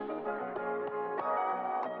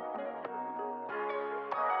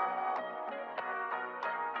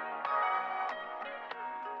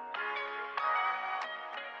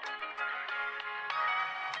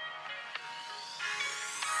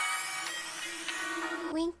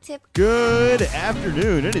Wingtip. Good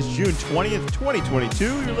afternoon. It is June 20th, 2022.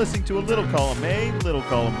 You're listening to a Little Column A, Little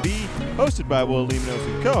Column B, hosted by Will Limnos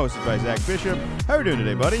and co-hosted by Zach Bishop. How are you doing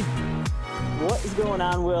today, buddy? What is going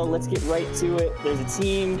on, Will? Let's get right to it. There's a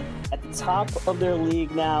team at the top of their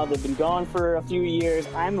league now. They've been gone for a few years.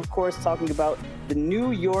 I'm, of course, talking about the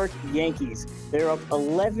New York Yankees. They're up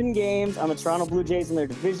 11 games on the Toronto Blue Jays in their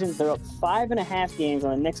division. They're up 5.5 games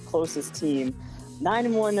on the next closest team.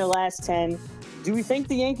 9-1 in their last 10. Do we think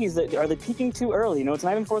the Yankees, are they peaking too early? You know, it's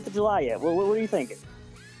not even 4th of July yet. What are you thinking?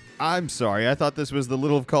 I'm sorry. I thought this was the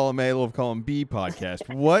Little Column A, Little Column B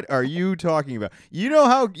podcast. What are you talking about? You know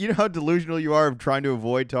how delusional you are of trying to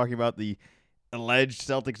avoid talking about the alleged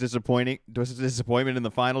Celtics disappointment in the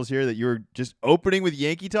finals here, that you were just opening with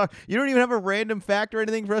Yankee talk? You don't even have a random fact or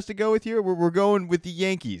anything for us to go with here? We're going with the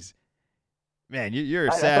Yankees. Man, you're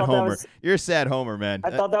a sad homer. You're a sad homer, man.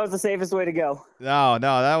 I thought that was the safest way to go. No,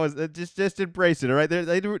 that was just embrace it. All right,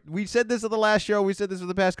 we said this on the last show. We said this for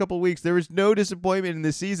the past couple of weeks. There was no disappointment in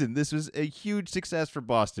this season. This was a huge success for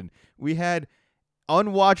Boston. We had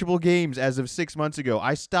unwatchable games as of 6 months ago.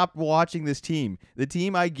 I stopped watching this team. The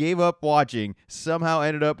team I gave up watching somehow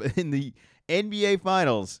ended up in the NBA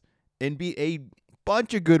Finals and beat a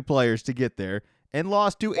bunch of good players to get there and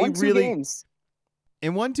lost to games.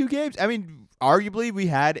 And won 2 games. I mean, arguably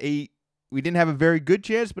we didn't have a very good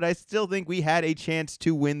chance, but I still think we had a chance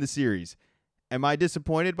to win the series. Am I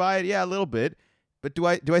disappointed by it? Yeah, a little bit. But do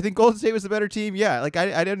I think Golden State was the better team? Yeah. Like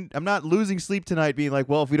I'm not losing sleep tonight being like,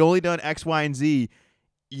 well, if we'd only done X, Y, and Z,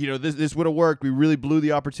 this would have worked. We really blew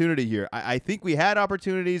the opportunity here. I think we had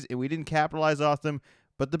opportunities and we didn't capitalize off them,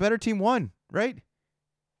 but the better team won, right?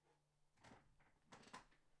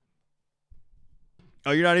 Oh,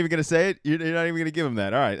 you're not even going to say it? You're not even going to give him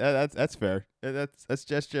that. All right, that's fair. That's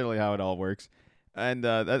just generally how it all works. And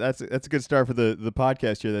that's a good start for the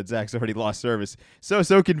podcast here that Zach's already lost service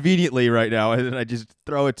so conveniently right now, and I just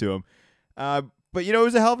throw it to him. But, it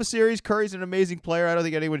was a hell of a series. Curry's an amazing player. I don't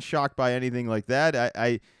think anyone's shocked by anything like that.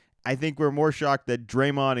 I think we're more shocked that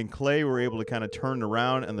Draymond and Klay were able to kind of turn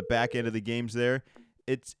around on the back end of the games there.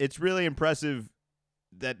 It's really impressive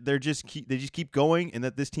that they just keep going, and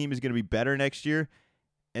that this team is going to be better next year.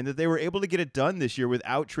 And that they were able to get it done this year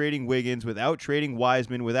without trading Wiggins, without trading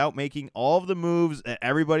Wiseman, without making all of the moves that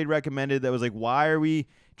everybody recommended. That was like, why are we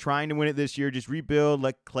trying to win it this year? Just rebuild,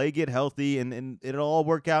 let Klay get healthy, and it'll all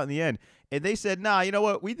work out in the end. And they said, nah, you know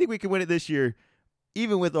what? We think we can win it this year,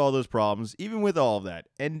 even with all those problems, even with all of that.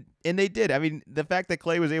 And they did. I mean, the fact that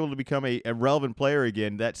Klay was able to become a relevant player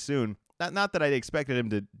again that soon, not that I expected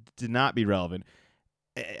him to not be relevant.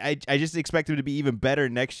 I just expect him to be even better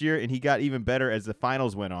next year, and he got even better as the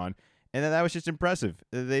finals went on, and then that was just impressive.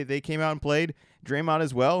 They came out and played. Draymond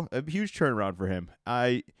as well, a huge turnaround for him.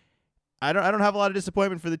 I don't have a lot of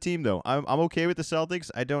disappointment for the team though. I'm okay with the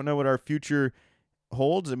Celtics. I don't know what our future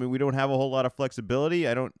holds. I mean, we don't have a whole lot of flexibility.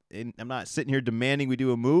 I'm not sitting here demanding we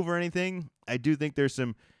do a move or anything. I do think there's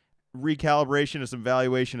some recalibration of some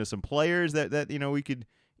valuation of some players that we could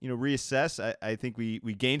reassess. I think we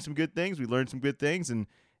gained some good things. We learned some good things. And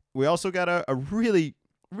we also got a really,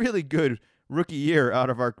 really good rookie year out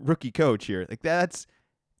of our rookie coach here. Like that's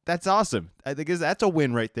awesome. I think that's a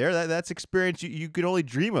win right there. That's experience you could only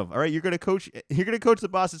dream of. All right. You're going to coach the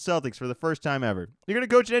Boston Celtics for the first time ever. You're going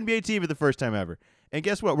to coach an NBA team for the first time ever. And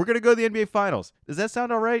guess what? We're going to go to the NBA Finals. Does that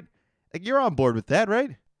sound all right? Like, you're on board with that,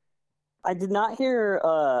 right? I did not hear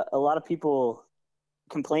a lot of people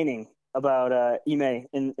complaining about Ime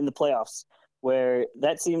in the playoffs, where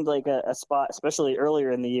that seemed like a spot, especially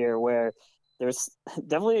earlier in the year, where there's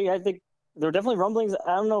definitely, I think there were definitely rumblings.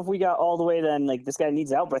 I don't know if we got all the way then, like, this guy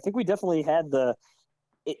needs out, but I think we definitely had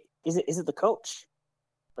is it the coach?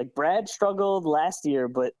 Like, Brad struggled last year,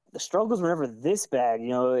 but the struggles were never this bad.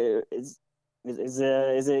 Is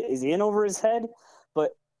he in over his head?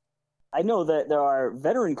 But I know that there are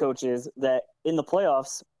veteran coaches that in the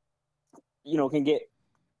playoffs, can get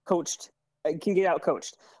out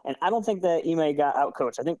coached, and I don't think that Ime got out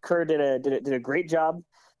coached. I think Kerr did a great job.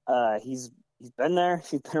 He's been there.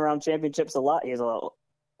 He's been around championships a lot. He has a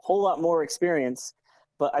whole lot more experience,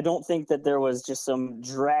 but I don't think that there was just some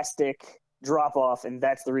drastic drop off, and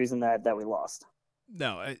that's the reason that we lost.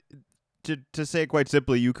 No, to say it quite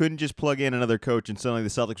simply, you couldn't just plug in another coach and suddenly the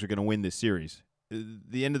Celtics are going to win this series.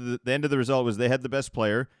 The end of the result was they had the best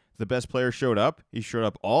player. The best player showed up. He showed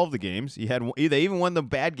up all of the games. They even won the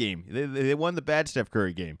bad game. They won the bad Steph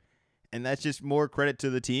Curry game. And that's just more credit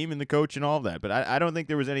to the team and the coach and all of that. But I don't think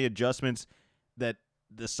there was any adjustments that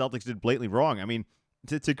the Celtics did blatantly wrong. I mean,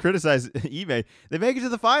 to criticize Ime, they make it to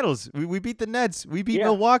the finals. We beat the Nets. We beat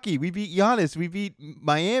Milwaukee. We beat Giannis. We beat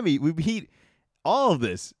Miami. We beat all of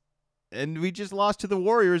this. and we just lost to the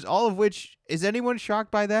Warriors. All of which, is anyone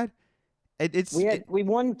shocked by that? We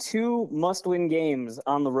won 2 must-win games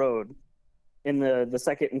on the road in the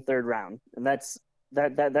second and third round, and that's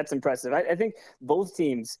impressive. I think both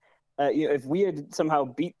teams, if we had somehow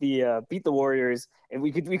beat the Warriors, and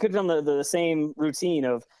we could have done the same routine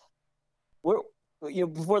of,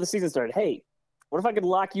 before the season started. Hey, what if I could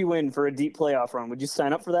lock you in for a deep playoff run? Would you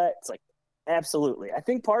sign up for that? It's like, absolutely. I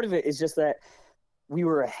think part of it is just that we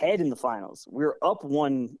were ahead in the finals. We were up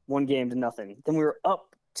one game to nothing. Then we were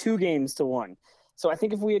up 2 games to 1. So I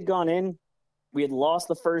think if we had gone in, we had lost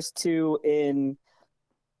the first 2 in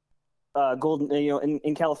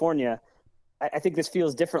in California. I think this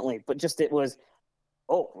feels differently, but just it was,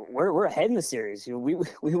 we're ahead in the series.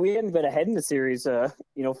 We hadn't been ahead in the series,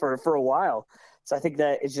 for a while. So I think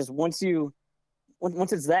that it's just once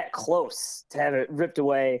it's that close to have it ripped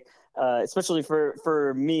away, especially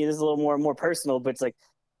for me, this is a little more personal, but it's like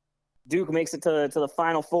Duke makes it to the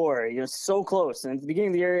Final Four, so close. And at the beginning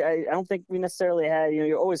of the year, I don't think we necessarily had,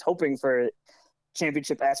 you're always hoping for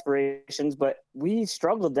championship aspirations, but we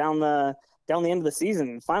struggled down the end of the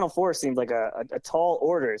season. Final Four seemed like a tall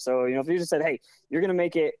order. So, if you just said, hey, you're going to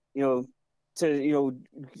make it, to,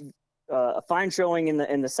 a fine showing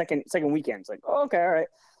in the second weekend. It's like, okay, all right.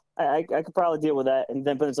 I could probably deal with that. And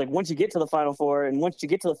then, but it's like, once you get to the Final Four and once you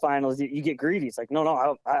get to the finals, you get greedy. It's like,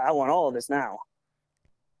 no, I want all of this now.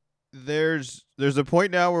 There's a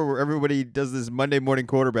point now where everybody does this Monday morning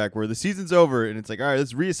quarterback where the season's over and it's like, all right,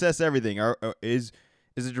 let's reassess everything. Is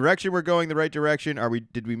the direction we're going the right direction?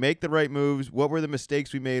 Did we make the right moves? What were the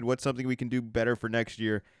mistakes we made? What's something we can do better for next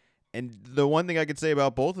year? And the one thing I could say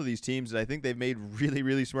about both of these teams is I think they've made really,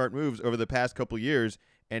 really smart moves over the past couple years,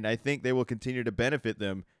 and I think they will continue to benefit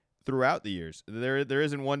them throughout the years. There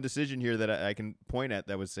isn't one decision here that I can point at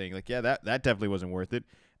that was saying, like, yeah, that definitely wasn't worth it.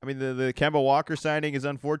 I mean, the Kemba Walker signing is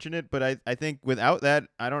unfortunate, but I think without that,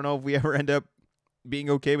 I don't know if we ever end up being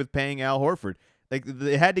okay with paying Al Horford. Like,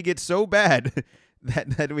 they had to get so bad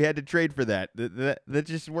that we had to trade for that. That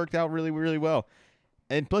just worked out really, really well.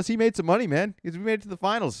 And plus, he made some money, man, because we made it to the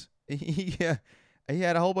finals. He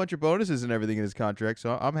had a whole bunch of bonuses and everything in his contract,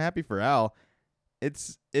 so I'm happy for Al.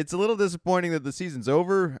 It's a little disappointing that the season's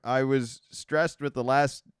over. I was stressed with the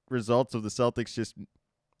last results of the Celtics.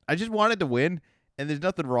 I just wanted to win, and there's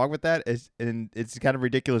nothing wrong with that. And it's kind of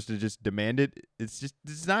ridiculous to just demand it.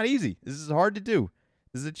 It's not easy. This is hard to do.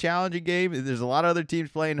 This is a challenging game. There's a lot of other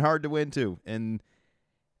teams playing hard to win too, and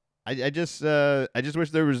I just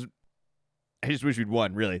wish there was. I just wish we'd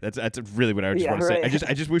won. Really, that's really what I just want to say.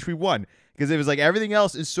 I just wish we won because it was like everything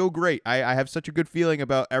else is so great. I have such a good feeling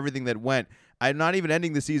about everything that went. I'm not even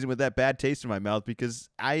ending the season with that bad taste in my mouth because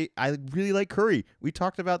I really like Curry. We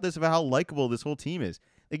talked about this, about how likable this whole team is.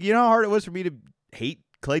 Like, you know how hard it was for me to hate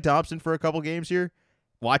Klay Thompson for a couple games here,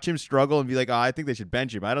 watch him struggle and be like, oh, I think they should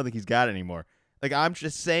bench him. I don't think he's got it anymore. Like, I'm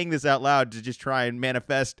just saying this out loud to just try and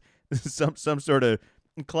manifest some sort of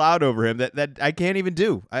cloud over him that I can't even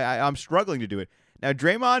do. I'm struggling to do it. Now,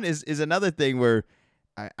 Draymond is another thing where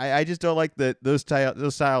I just don't like those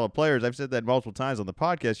style of players. I've said that multiple times on the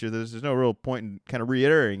podcast here. There's no real point in kind of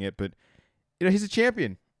reiterating it, but he's a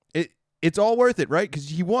champion. It's all worth it, right? Because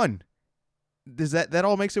he won. Does that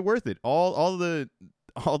all makes it worth it? All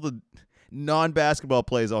the non-basketball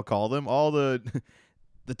plays, I'll call them, all the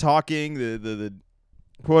talking, the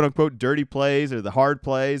quote unquote dirty plays or the hard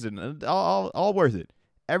plays, and all worth it.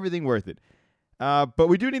 Everything worth it. But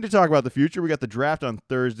we do need to talk about the future. We got the draft on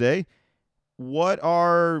Thursday. What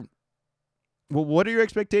are your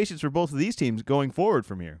expectations for both of these teams going forward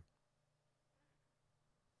from here?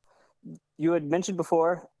 You had mentioned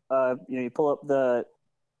before, you pull up the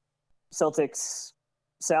Celtics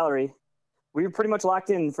salary. We were pretty much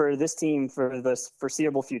locked in for this team for the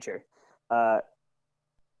foreseeable future.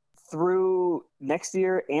 Through next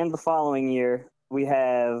year and the following year, we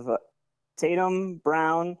have Tatum,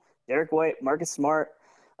 Brown, Derek White, Marcus Smart,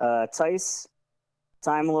 Tice,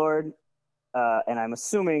 Time Lord, and I'm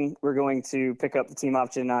assuming we're going to pick up the team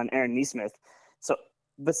option on Aaron Nesmith. So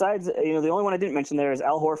besides, the only one I didn't mention there is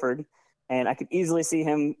Al Horford, and I could easily see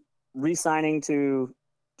him re-signing to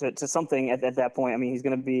something at that point. I mean,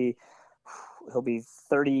 he'll be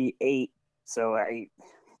 38, so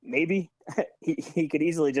maybe he could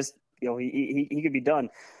easily just he could be done.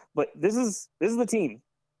 But this is the team.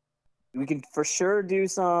 We can for sure do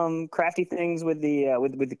some crafty things with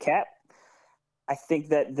the cap. I think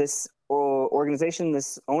that this organization,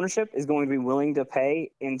 this ownership, is going to be willing to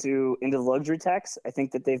pay into the luxury tax. I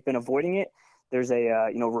think that they've been avoiding it. There's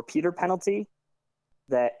a repeater penalty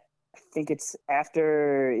that I think it's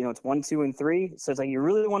after it's 1, 2, and 3. So it's like you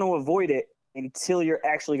really want to avoid it until you're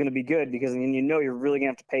actually going to be good, because then you know you're really going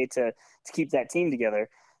to have to pay to keep that team together.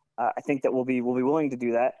 I think that we'll be willing to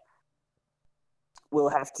do that. We'll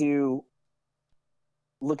have to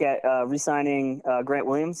look at re-signing Grant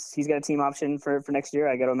Williams. He's got a team option for next year.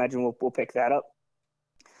 I got to imagine we'll pick that up.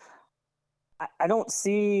 I don't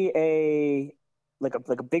see a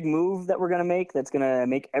big move that we're going to make that's going to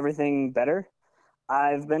make everything better.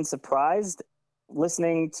 I've been surprised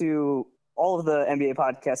listening to all of the NBA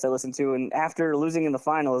podcasts I listen to, and after losing in the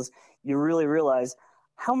finals, you really realize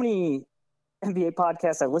how many NBA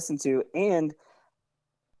podcasts I listen to, and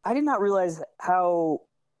I did not realize how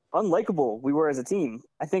unlikable we were as a team.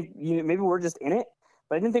 I think maybe we're just in it,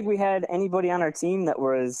 but I didn't think we had anybody on our team that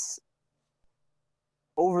was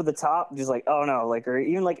over the top, just like, oh no, like, or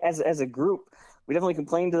even like as a group. We definitely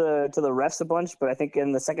complained to the refs a bunch, but I think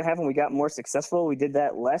in the second half when we got more successful, we did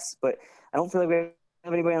that less. But I don't feel like we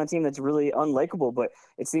have anybody on the team that's really unlikable. But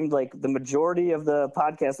it seemed like the majority of the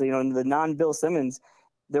podcast, the non-Bill Simmons,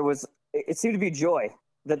 it seemed to be joy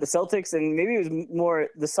that the Celtics, and maybe it was more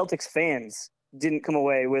the Celtics fans, didn't come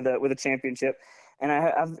away with a championship. And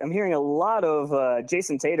I'm hearing a lot of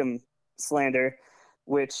Jason Tatum slander,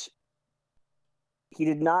 which he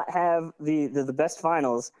did not have the best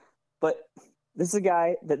finals, but this is a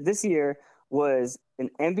guy that this year was an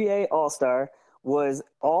NBA All-Star, was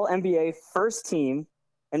All-NBA first team,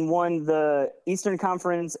 and won the Eastern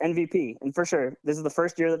Conference MVP. And for sure, this is the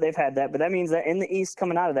first year that they've had that. But that means that in the East,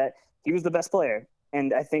 coming out of that, he was the best player.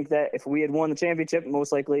 And I think that if we had won the championship,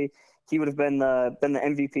 most likely he would have been the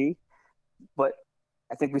MVP. But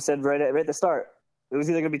I think we said right at the start, it was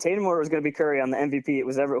either going to be Tatum or it was going to be Curry on the MVP. It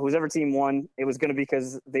was whoever team won, it was going to be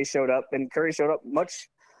because they showed up, and Curry showed up much,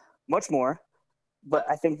 much more. But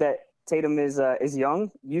I think that Tatum is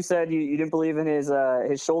young. You said you didn't believe in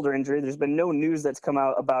his shoulder injury. There's been no news that's come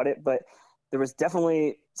out about it, but there was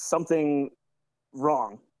definitely something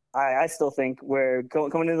wrong. I still think where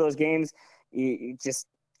coming into those games, he's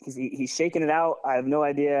shaking it out. I have no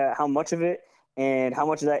idea how much of it and how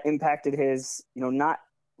much of that impacted his not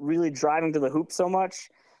really driving to the hoop so much.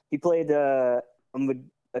 He played a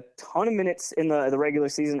ton of minutes in the regular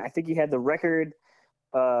season. I think he had the record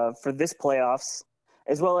for this playoffs,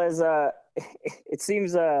 as well as it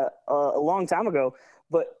seems a long time ago,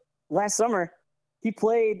 but last summer he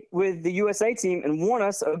played with the USA team and won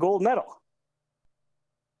us a gold medal.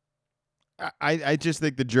 I just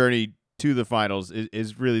think the journey to the finals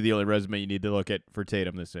is really the only resume you need to look at for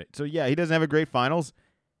Tatum this day. So yeah, he doesn't have a great finals,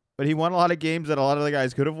 but he won a lot of games that a lot of the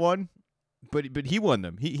guys could have won. But he won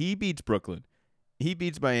them. He beats Brooklyn. He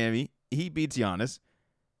beats Miami. He beats Giannis.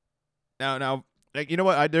 Now, like, you know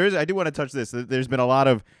what? I do want to touch this. There's been a lot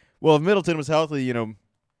of, well, if Middleton was healthy,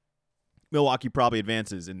 Milwaukee probably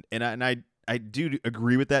advances, and I do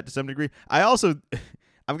agree with that to some degree. I also,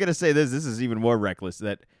 I'm gonna say this is even more reckless.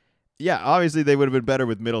 That, yeah, obviously they would have been better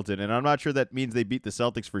with Middleton, and I'm not sure that means they beat the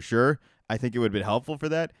Celtics for sure. I think it would have been helpful for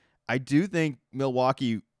that. I do think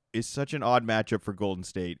Milwaukee is such an odd matchup for Golden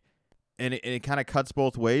State, and it kind of cuts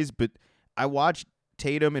both ways. But I watched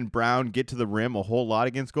Tatum and Brown get to the rim a whole lot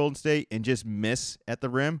against Golden State and just miss at the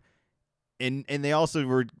rim, and they also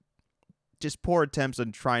were just poor attempts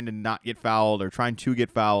on trying to not get fouled or trying to get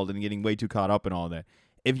fouled and getting way too caught up in all that.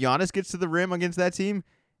 If Giannis gets to the rim against that team,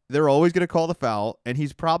 they're always going to call the foul, and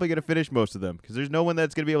he's probably going to finish most of them because there's no one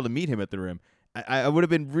that's going to be able to meet him at the rim. I would have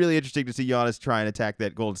been really interesting to see Giannis try and attack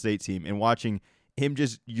that Golden State team, and watching him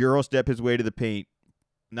just Euro step his way to the paint,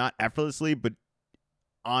 not effortlessly, but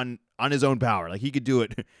on his own power. Like, he could do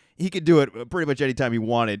it. He could do it pretty much anytime he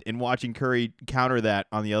wanted, and watching Curry counter that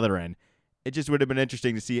on the other end, it just would have been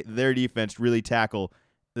interesting to see their defense really tackle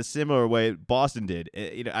the similar way Boston did.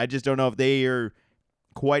 I just don't know if they are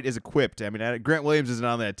quite as equipped. I mean, Grant Williams isn't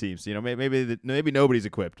on that team, so maybe nobody's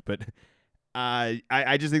equipped. But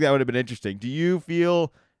I just think that would have been interesting. Do you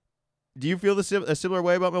feel a similar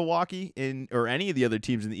way about Milwaukee or any of the other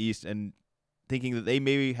teams in the East, and thinking that they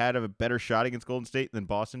maybe had a better shot against Golden State than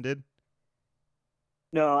Boston did?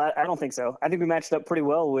 No, I don't think so. I think we matched up pretty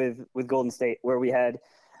well with Golden State, where we had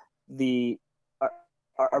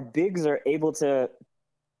our bigs are able to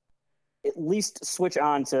at least switch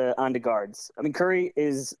onto guards. I mean, Curry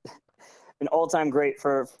is an all-time great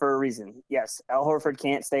for a reason. Yes, Al Horford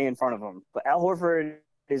can't stay in front of him, but Al Horford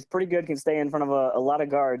is pretty good, can stay in front of a lot of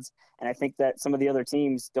guards, and I think that some of the other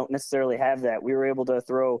teams don't necessarily have that. We were able to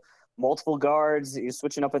throw multiple guards,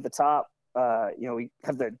 switching up at the top. We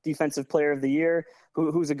have the defensive player of the year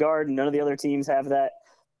who's a guard, and none of the other teams have that.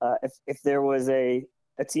 If there was a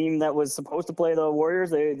team that was supposed to play the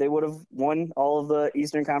Warriors, they would have won all of the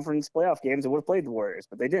Eastern Conference playoff games and would have played the Warriors,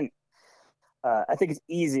 but they didn't. I think it's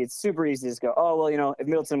easy. It's super easy to just go, oh well, if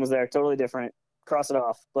Middleton was there, totally different. Cross it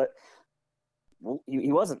off. But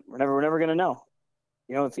he wasn't. We're never gonna know.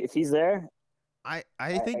 If he's there, I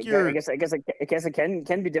think I you're guess it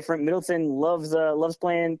can be different. Middleton loves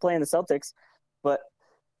playing the Celtics, but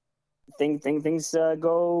things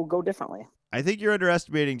go differently. I think you're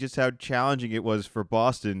underestimating just how challenging it was for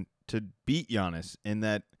Boston to beat Giannis, in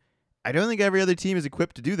that I don't think every other team is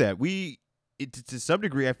equipped to do that. To some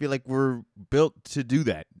degree, I feel like we're built to do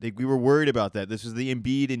that. Like, we were worried about that. This was the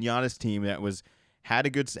Embiid and Giannis team that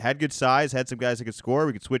had good size, had some guys that could score.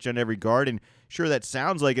 We could switch on every guard, and sure, that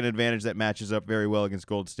sounds like an advantage that matches up very well against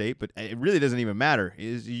Golden State, but it really doesn't even matter.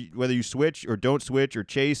 Whether you switch or don't switch or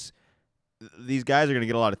chase, these guys are going to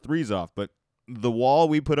get a lot of threes off. But the wall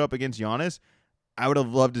we put up against Giannis, I would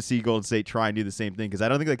have loved to see Golden State try and do the same thing, because I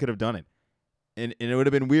don't think they could have done it. And it would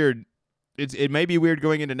have been weird. It may be weird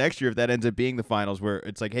going into next year if that ends up being the finals, where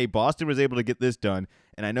it's like, hey, Boston was able to get this done,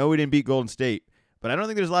 and I know we didn't beat Golden State, but I don't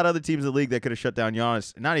think there's a lot of other teams in the league that could have shut down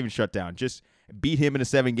Giannis. Not even shut down, just beat him in a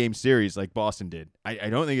 7-game series like Boston did. I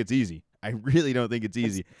don't think it's easy. I really don't think it's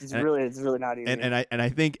easy. It's really not easy. And I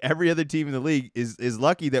think every other team in the league is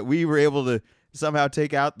lucky that we were able to somehow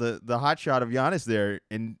take out the hot shot of Giannis there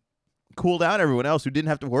and cool down everyone else who didn't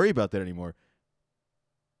have to worry about that anymore.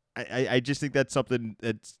 I just think that's something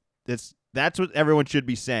that's what everyone should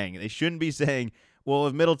be saying. They shouldn't be saying, well,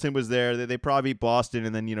 if Middleton was there, they probably beat Boston,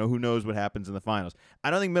 and then, who knows what happens in the finals.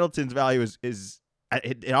 I don't think Middleton's value is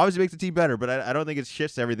it obviously makes the team better, but I don't think it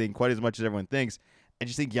shifts everything quite as much as everyone thinks. I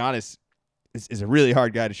just think Giannis is a really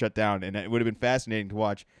hard guy to shut down, and it would have been fascinating to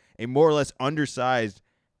watch a more or less undersized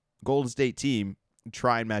Golden State team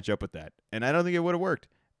try and match up with that. And I don't think it would have worked.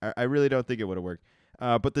 I really don't think it would have worked.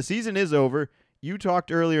 But the season is over. You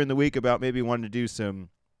talked earlier in the week about maybe wanting to do some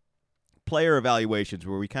player evaluations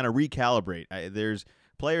where we kind of recalibrate. There's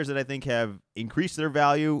players that I think have increased their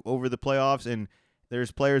value over the playoffs, and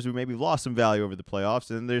there's players who maybe lost some value over the playoffs,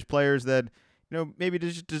 and there's players that maybe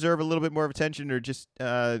just deserve a little bit more of attention, or just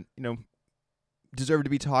deserve to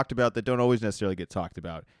be talked about that don't always necessarily get talked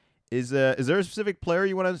about. Is there a specific player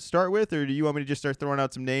you want to start with, or do you want me to just start throwing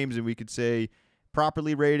out some names and we could say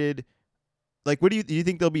properly rated? Like, what do you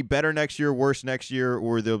think they'll be better next year, worse next year,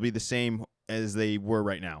 or they'll be the same as they were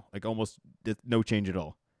right now? Like, almost no change at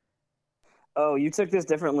all. Oh, you took this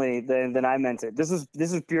differently than I meant it. This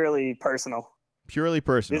is purely personal. Purely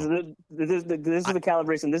personal. This is the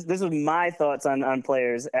calibration. This is my thoughts on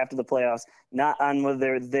players after the playoffs, not on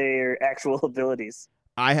whether their actual abilities.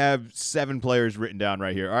 I have 7 players written down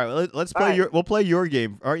right here. All right, let's play right. We'll play your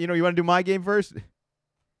game. All right, you want to do my game first?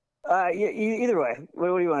 Either way.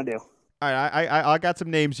 What do you want to do? All right, I got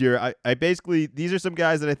some names here. I basically, these are some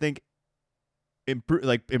guys that I think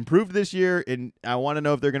improved this year, and I want to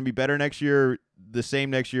know if they're going to be better next year, the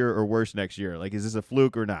same next year, or worse next year. Like, is this a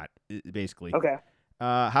fluke or not? Basically. Okay.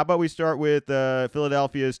 How about we start with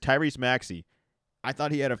Philadelphia's Tyrese Maxey? I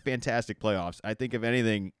thought he had a fantastic playoffs. I think, if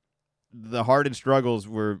anything, the Harden struggles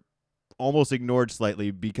were almost ignored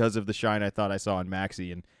slightly because of the shine I thought I saw in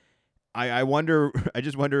Maxey. And I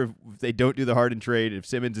just wonder if they don't do the Harden trade, if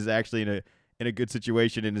Simmons is actually in a good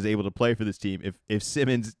situation and is able to play for this team. If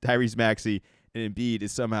Simmons, Tyrese Maxey, and Embiid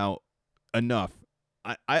is somehow enough.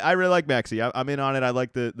 I really like Maxey. I'm in on it. I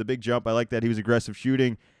like the big jump. I like that he was aggressive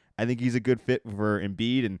shooting. I think he's a good fit for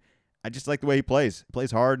Embiid, and I just like the way he plays. He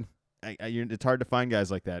plays hard. It's hard to find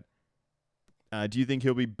guys like that. Do you think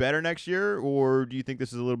he'll be better next year, or do you think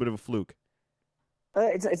this is a little bit of a fluke?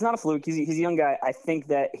 It's not a fluke. He's a young guy. I think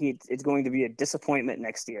that it's going to be a disappointment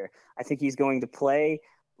next year. I think he's going to play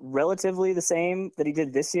relatively the same that he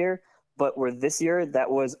did this year, but where this year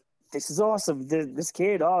this is awesome. This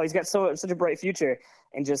kid, he's got such a bright future.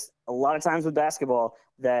 And just a lot of times with basketball,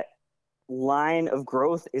 that line of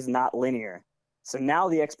growth is not linear. So now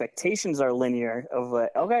the expectations are linear of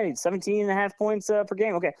 17 and a half points per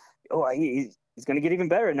game. Okay, he's going to get even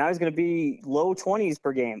better. Now he's going to be low 20s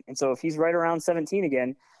per game. And so if he's right around 17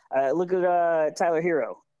 again, look at Tyler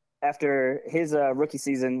Hero after his rookie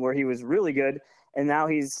season where he was really good, and now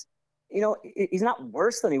he's not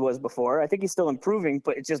worse than he was before. I think he's still improving,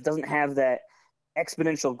 but it just doesn't have that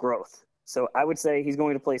exponential growth. So I would say he's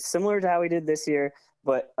going to play similar to how he did this year,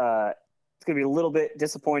 but it's going to be a little bit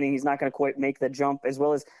disappointing. He's not going to quite make the jump, as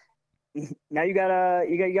well as now you got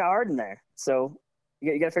Harden there. So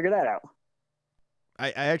you got to figure that out.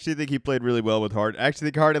 I actually think he played really well with Harden. I actually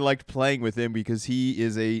think Harden liked playing with him because he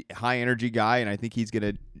is a high energy guy, and I think he's going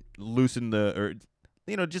to loosen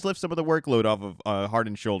just lift some of the workload off of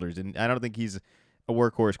Harden's shoulders. And I don't think he's a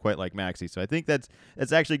workhorse quite like Maxey. So I think that's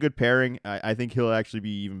actually a good pairing. I think he'll actually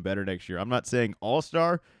be even better next year. I'm not saying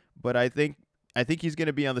all-star, but I think I think he's going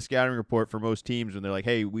to be on the scouting report for most teams when they're like,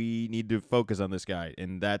 "Hey, we need to focus on this guy,"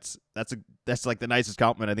 and that's like the nicest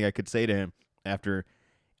compliment I think I could say to him after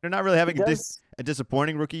not really He having does. a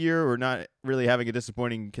disappointing rookie year or not really having a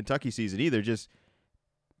disappointing Kentucky season either. Just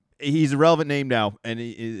he's a relevant name now, and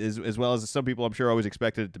he is as well as some people I'm sure always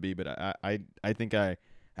expected it to be. But I think I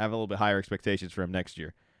have a little bit higher expectations for him next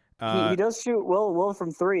year. He does shoot well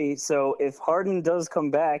from three. So if Harden does come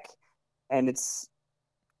back, and it's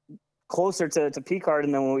closer to peak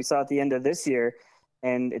Harden than what we saw at the end of this year,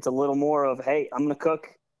 and it's a little more of, hey, I'm gonna cook,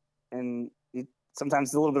 and sometimes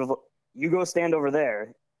it's a little bit of you go stand over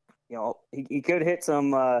there. He could hit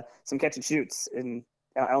some catch and shoots, and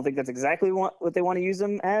I don't think that's exactly what they want to use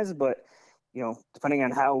him as, but depending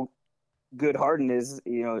on how good Harden is,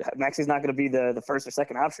 Maxi's not going to be the first or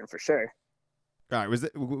second option for sure. All right,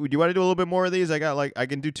 do you want to do a little bit more of these? I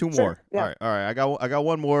can do two Sure, more. yeah. All right. I got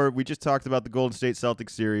one more. We just talked about the Golden State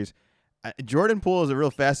Celtics series. Jordan Poole is a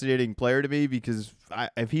real fascinating player to me because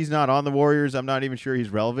if he's not on the Warriors, I'm not even sure he's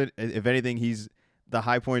relevant. If anything, he's the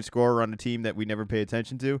high point scorer on a team that we never pay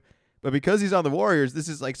attention to. But because he's on the Warriors, this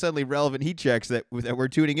is like suddenly relevant heat checks that we're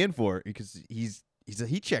tuning in for because he's a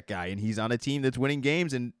heat check guy and he's on a team that's winning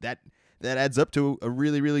games, and that adds up to a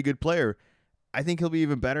really, really good player. I think he'll be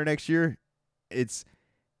even better next year. It's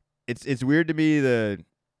weird to me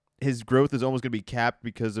his growth is almost going to be capped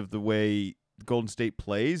because of the way Golden State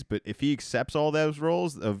plays, but if he accepts all those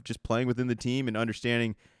roles of just playing within the team and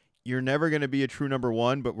understanding you're never going to be a true number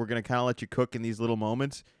one, but we're going to kind of let you cook in these little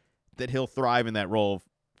moments, that he'll thrive in that role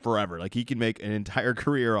forever. Like he can make an entire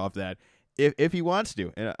career off that if he wants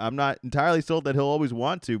to. And I'm not entirely sold that he'll always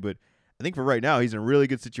want to, but I think for right now he's in a really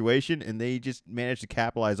good situation, and they just managed to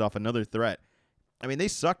capitalize off another threat. I mean, they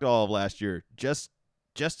sucked all of last year just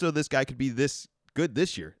so this guy could be this good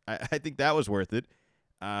this year. I think that was worth it.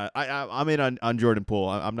 I'm in on Jordan Poole.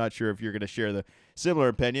 I'm not sure if you're going to share the similar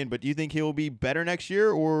opinion, but do you think he'll be better next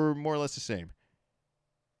year or more or less the same?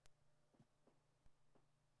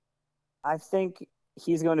 I think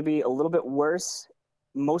he's going to be a little bit worse,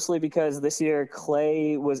 mostly because this year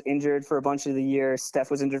Clay was injured for a bunch of the year.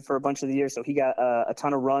 Steph was injured for a bunch of the year, so he got a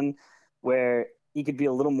ton of run where he could be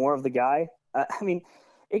a little more of the guy. I mean,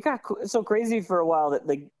 it got so crazy for a while that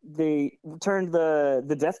they turned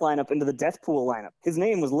the death lineup into the death pool lineup. His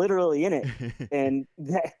name was literally in it, and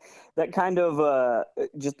that kind of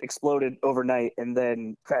just exploded overnight, and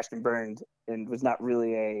then crashed and burned, and was not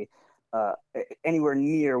really anywhere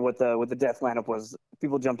near what the death lineup was.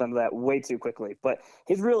 People jumped onto that way too quickly. But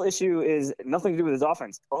his real issue is nothing to do with his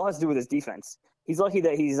offense. All it has to do with his defense. He's lucky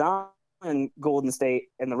that he's on Golden State,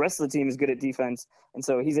 and the rest of the team is good at defense, and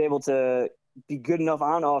so he's able to be good enough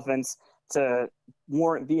on offense to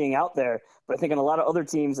warrant being out there. But I think in a lot of other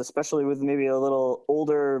teams, especially with maybe a little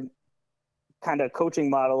older kind of coaching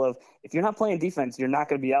model of if you're not playing defense, you're not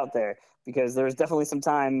going to be out there, because there's definitely some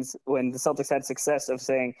times when the Celtics had success of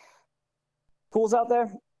saying, Poole's out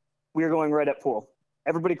there, we are going right at Poole.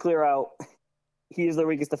 Everybody clear out. He is the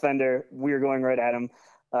weakest defender. We are going right at him.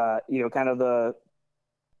 Kind of the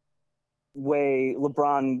way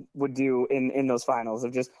LeBron would do in those finals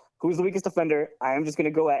of just, who's the weakest defender? I am just going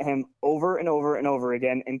to go at him over and over and over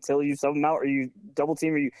again until you sub him out or you double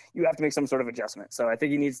team, or you have to make some sort of adjustment. So I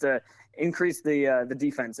think he needs to increase the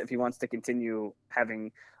defense if he wants to continue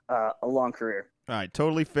having a long career. All right,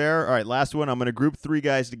 totally fair. All right, last one. I'm going to group three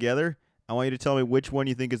guys together. I want you to tell me which one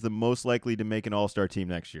you think is the most likely to make an all-star team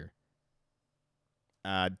next year.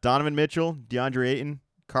 Donovan Mitchell, DeAndre Ayton,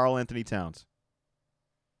 Karl-Anthony Towns.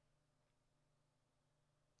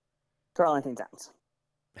 Karl-Anthony Towns.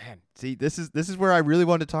 Man, see, this is where I really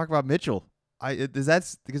wanted to talk about Mitchell. Because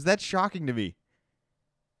that's shocking to me.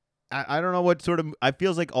 I don't know what sort of. I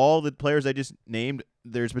feels like all the players I just named,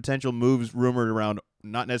 there's potential moves rumored around.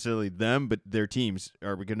 Not necessarily them, but their teams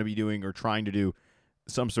are going to be doing or trying to do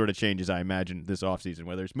some sort of changes. I imagine this offseason,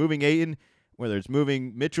 whether it's moving Ayton, whether it's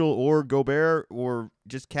moving Mitchell or Gobert, or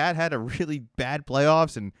just Cat had a really bad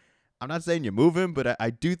playoffs. And I'm not saying you move him, but I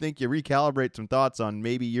do think you recalibrate some thoughts on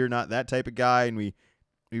maybe you're not that type of guy, and we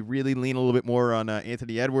really lean a little bit more on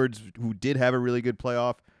Anthony Edwards, who did have a really good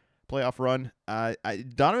playoff run.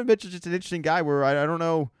 Donovan Mitchell's just an interesting guy where I don't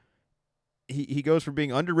know. He goes from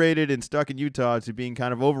being underrated and stuck in Utah to being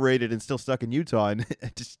kind of overrated and still stuck in Utah, and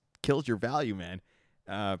it just kills your value, man.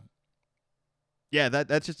 Yeah,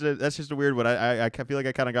 that's just a weird one. I feel like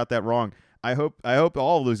I kind of got that wrong. I hope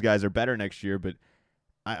all of those guys are better next year, but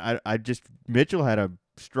I just Mitchell had a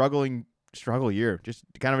struggle year, just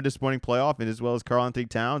kind of a disappointing playoff, and as well as Karl-Anthony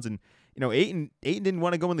Towns. And Ayton didn't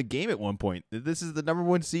want to go in the game at one point. This is the number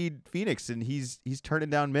one seed Phoenix, and he's turning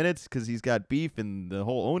down minutes because he's got beef and the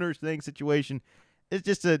whole owners thing situation. it's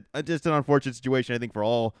just just an unfortunate situation, I think, for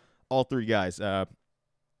all three guys.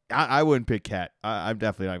 I wouldn't pick Cat. I'm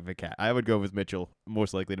definitely not gonna pick Cat. I would go with Mitchell,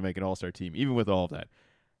 most likely to make an All-Star team, even with all of that.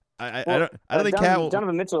 Well, I don't think Cat will.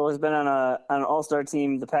 Donovan Mitchell has been on an All Star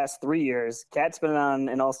team the past 3 years. Cat's been on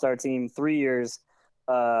an All Star team 3 years,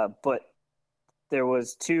 but there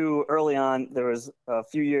was two early on. There was a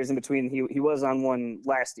few years in between. He was on one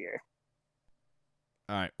last year.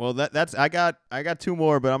 All right. Well, that's I got two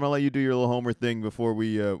more, but I'm gonna let you do your little homer thing before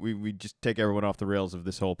we just take everyone off the rails of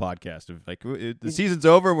this whole podcast. Of like the season's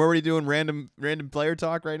over, we're already doing random player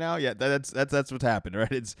talk right now. Yeah, that's what's happened,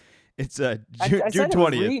 right? It's June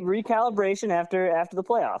 20th. Recalibration after the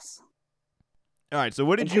playoffs. All right. So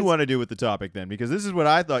what did you want to do with the topic then? Because this is what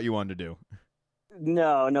I thought you wanted to do.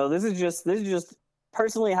 No. This is just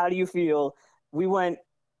personally. How do you feel? We went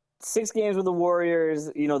 6 games with the Warriors.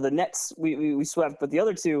 You know, the Nets we swept, but the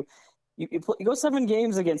other two, you go 7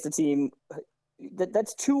 games against a team.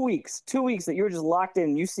 That's 2 weeks. 2 weeks that you're just locked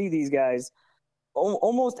in. You see these guys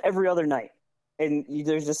almost every other night, and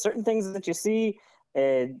there's just certain things that you see.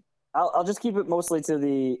 And I'll just keep it mostly to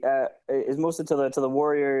the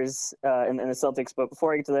Warriors and the Celtics. But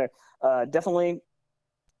before I get to there, definitely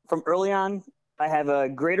from early on, I have a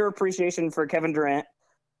greater appreciation for Kevin Durant.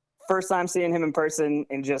 First time seeing him in person,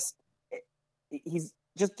 and he's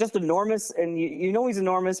just enormous, and you know he's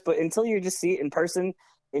enormous, but until you just see it in person,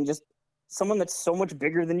 and just someone that's so much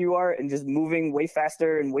bigger than you are, and just moving way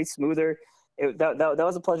faster and way smoother, that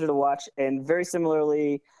was a pleasure to watch. And very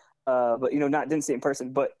similarly, but didn't see it in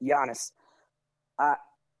person, but Giannis,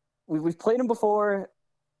 we've played him before.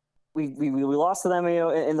 We lost to them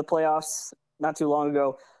in the playoffs not too long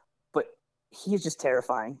ago, but he is just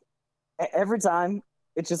terrifying every time.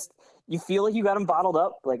 It's just, you feel like you got him bottled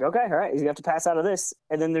up. Like, okay, all right, you have to pass out of this.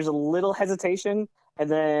 And then there's a little hesitation,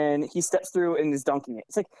 and then he steps through and is dunking it.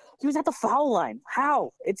 It's like, he was at the foul line.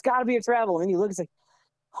 How? It's got to be a travel. And then you look, it's like,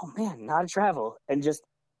 oh, man, not a travel. And just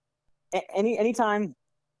anytime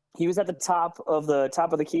he was at the top of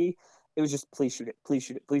the key, it was just, please shoot it, please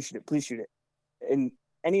shoot it, please shoot it, please shoot it. And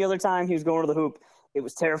any other time he was going to the hoop, it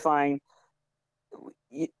was terrifying.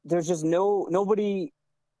 There's just nobody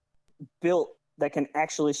built that can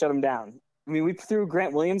actually shut him down. I mean, we threw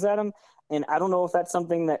Grant Williams at him, and I don't know if that's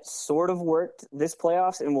something that sort of worked this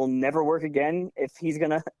playoffs and will never work again. If he's going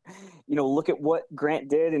to, look at what Grant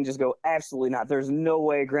did and just go, absolutely not. There's no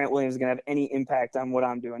way Grant Williams is going to have any impact on what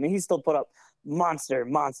I'm doing. And he still put up monster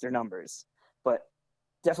numbers. But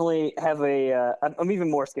definitely I'm even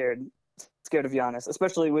more scared of Giannis,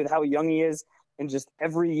 especially with how young he is. And just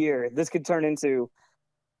every year, this could turn into,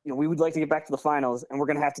 we would like to get back to the finals, and we're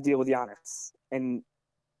going to have to deal with Giannis. And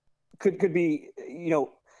could be,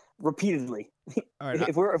 repeatedly. All right,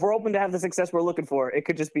 if we're open to have the success we're looking for, it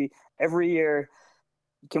could just be every year.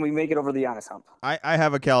 Can we make it over the Giannis hump? I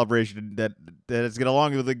have a calibration that is going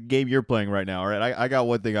along with the game you're playing right now. All right, I got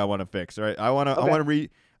one thing I want to fix. All right, I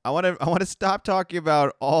want to stop talking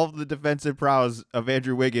about all the defensive prowess of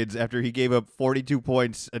Andrew Wiggins after he gave up 42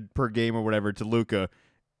 points per game or whatever to Luka.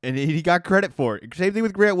 And he got credit for it. Same thing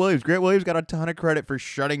with Grant Williams. Grant Williams got a ton of credit for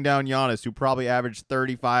shutting down Giannis, who probably averaged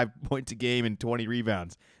 35 points a game and 20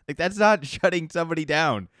 rebounds. Like, that's not shutting somebody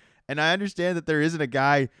down. And I understand that there isn't a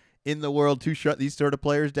guy in the world to shut these sort of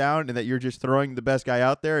players down, and that you're just throwing the best guy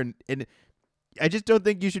out there. And I just don't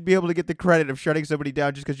think you should be able to get the credit of shutting somebody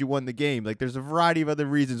down just because you won the game. Like, there's a variety of other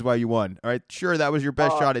reasons why you won. All right, sure, that was your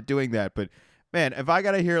best shot at doing that, but man, if I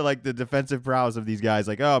gotta hear like the defensive prowess of these guys,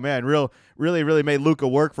 like, oh man, really made Luka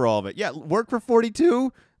work for all of it. Yeah, work for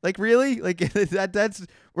 42. Like, really? Like that's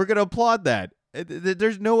we're gonna applaud that.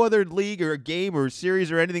 There's no other league or game or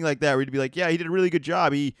series or anything like that where you'd be like, yeah, he did a really good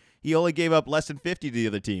job. He only gave up less than 50 to the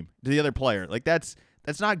other team, to the other player. Like, that's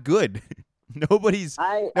not good. Nobody's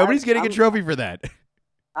getting a trophy for that.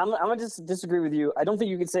 I'm gonna just disagree with you. I don't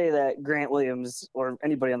think you could say that Grant Williams or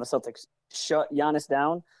anybody on the Celtics shut Giannis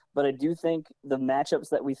down. But I do think the matchups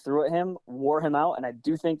that we threw at him wore him out, and I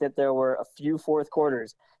do think that there were a few fourth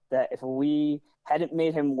quarters that if we hadn't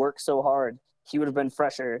made him work so hard, he would have been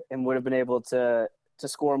fresher and would have been able to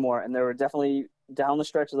score more. And there were definitely down the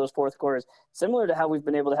stretch of those fourth quarters, similar to how we've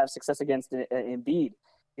been able to have success against Embiid.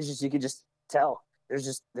 It's just, you could just tell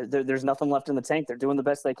there's nothing left in the tank. They're doing the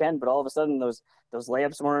best they can, but all of a sudden those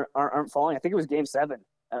layups aren't falling. I think it was Game 7.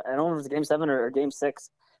 I don't know if it was Game 7 or Game 6,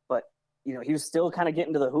 but he was still kind of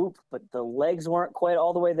getting to the hoop, but the legs weren't quite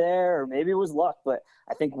all the way there, or maybe it was luck. But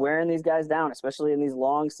I think wearing these guys down, especially in these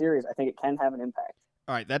long series, I think it can have an impact.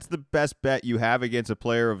 All right, that's the best bet you have against a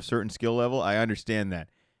player of a certain skill level. I understand that.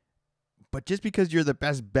 But just because you're the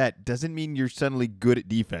best bet doesn't mean you're suddenly good at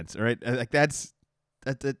defense, all right? Like, it's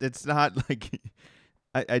not like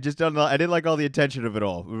I just don't know. I didn't like all the attention of it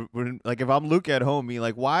all. Like if I'm Luke at home, me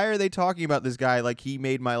like, why are they talking about this guy like he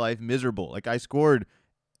made my life miserable? Like I scored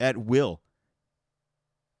at will,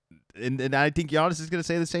 and I think Giannis is going to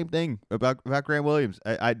say the same thing about Grant Williams.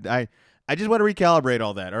 I just want to recalibrate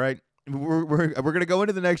all that. All right, we're going to go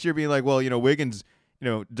into the next year being like, well, Wiggins,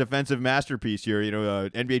 defensive masterpiece here,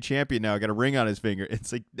 NBA champion now, got a ring on his finger.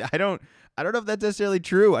 It's like I don't know if that's necessarily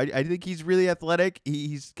true. I think he's really athletic.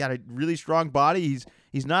 He's got a really strong body.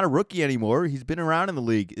 He's not a rookie anymore. He's been around in the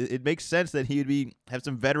league. It makes sense that he would have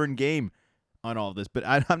some veteran game on all of this. But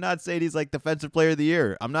I'm not saying he's like defensive player of the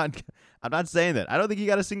year. I'm not saying that. I don't think he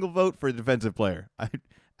got a single vote for defensive player.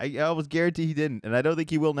 I almost guarantee he didn't, and I don't think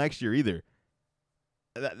he will next year either.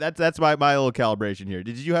 That's my little calibration here.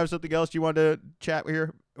 Did you have something else you wanted to chat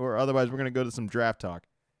here, or otherwise we're gonna go to some draft talk?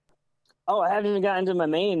 Oh, I haven't even gotten to my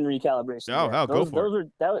main recalibration. Oh, go for it.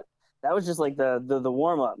 That was just like the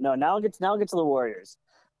warm up. No, now I'll get to the Warriors.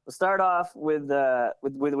 We'll start off with the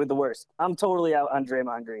worst. I'm totally out on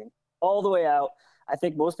Draymond Green, all the way out. I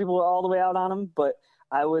think most people were all the way out on him, but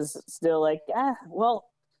I was still like, well,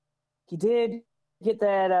 he did get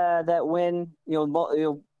that win,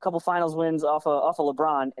 couple finals wins off of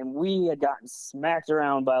LeBron, and we had gotten smacked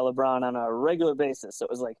around by LeBron on a regular basis. So it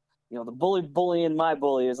was like, the bully bullying my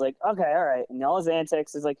bully is like, okay, all right. And all his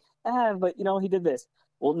antics is like, but he did this.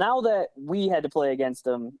 Well, now that we had to play against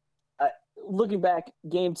him, looking back,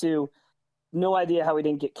 game 2, no idea how he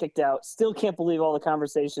didn't get kicked out. Still can't believe all the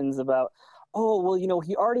conversations about, oh, well,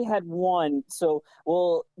 he already had one. So,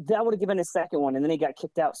 well, that would have given a second one, and then he got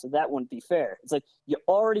kicked out. So that wouldn't be fair. It's like, you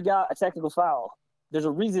already got a technical foul. There's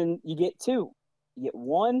a reason you get 2. You get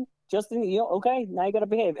 1, okay, now you got to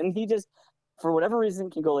behave. And he just, for whatever reason,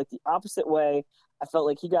 can go like the opposite way. I felt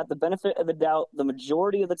like he got the benefit of the doubt the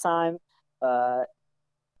majority of the time.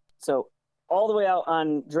 So all the way out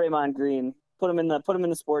on Draymond Green, put him in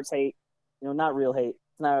the sports hate, not real hate.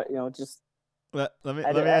 It's not, just. Let me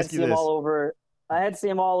ask you this. I had to see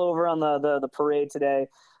him all over on the parade today.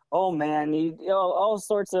 Oh man, he all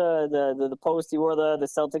sorts of the post. He wore the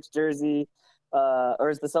Celtics jersey. Or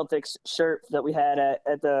is the Celtics shirt that we had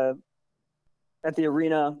at the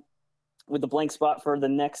arena with the blank spot for the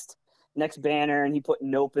next banner, and he put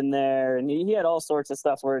Nope in there, and he had all sorts of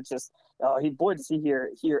stuff where it's just, does he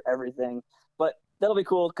hear everything. But that'll be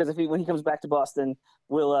cool because when he comes back to Boston,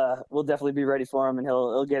 we'll definitely be ready for him, and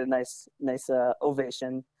he'll get a nice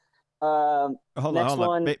ovation. Hold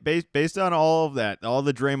on. Based on all of that, all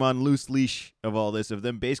the Draymond loose leash of all this, of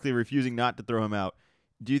them basically refusing not to throw him out,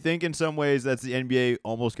 do you think in some ways that's the NBA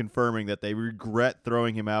almost confirming that they regret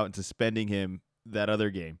throwing him out and suspending him that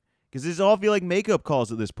other game? Because these all feel like makeup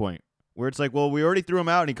calls at this point, where it's like, well, we already threw him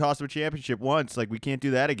out and he cost him a championship once. Like, we can't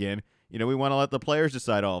do that again. We want to let the players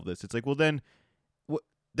decide all of this. It's like, well, then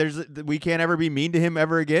we can't ever be mean to him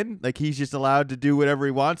ever again. Like, he's just allowed to do whatever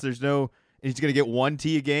he wants. He's going to get 1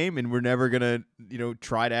 T a game, and we're never going to,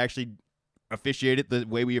 try to actually officiate it the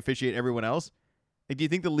way we officiate everyone else. Like, do you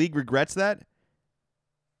think the league regrets that?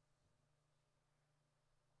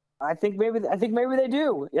 I think maybe they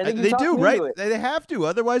do. They do, right? They have to.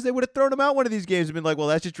 Otherwise, they would have thrown him out one of these games and been like, well,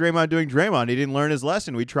 that's just Draymond doing Draymond. He didn't learn his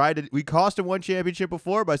lesson. We cost him 1 championship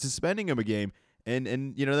before by suspending him a game, and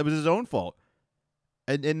that was his own fault.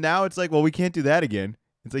 And now it's like, well, we can't do that again.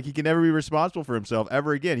 It's like he can never be responsible for himself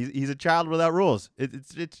ever again. He's a child without rules.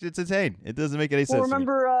 It's insane. It doesn't make any sense. Well,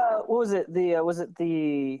 remember, what was it?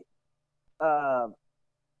 The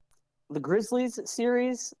Grizzlies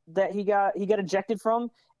series that he got ejected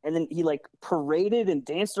from? And then he like paraded and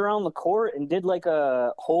danced around the court and did like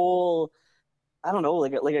a whole, I don't know,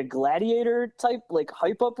 like a gladiator type like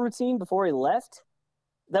hype up routine before he left.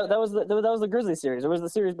 That was the Grizzlies series, or was the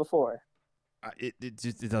series before? It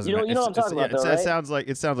doesn't. You know what I'm talking about, though, right? It sounds like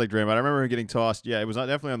Draymond. I remember him getting tossed. Yeah, it was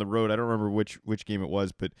definitely on the road. I don't remember which game it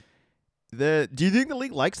was, but do you think the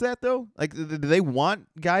league likes that though? Like, do they want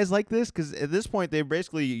guys like this? Because at this point, they're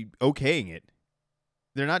basically okaying it.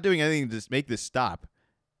 They're not doing anything to make this stop.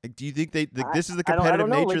 Like, do you think this is the competitive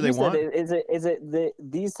nature they want? Is it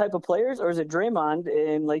these type of players, or is it Draymond?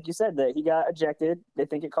 And like you said, that he got ejected. They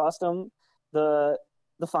think it cost him the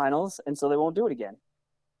finals, and so they won't do it again.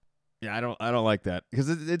 Yeah, I don't like that because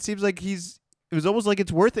it seems like it was almost like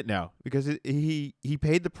it's worth it now because he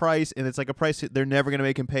paid the price, and it's like a price they're never gonna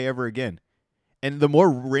make him pay ever again. And the more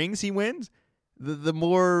rings he wins, the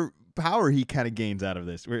more power he kind of gains out of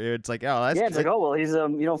this. Where it's like, oh, that's it's like, oh well, he's a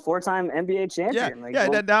 4-time NBA champion.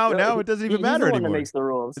 Now it doesn't even matter anymore. He's the one that makes the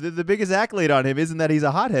rules. The biggest accolade on him isn't that he's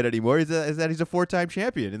a hothead anymore. Is that he's a 4-time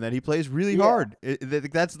champion and that he plays really hard.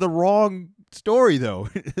 That's the wrong story, though.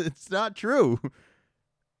 It's not true.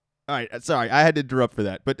 All right, sorry, I had to interrupt for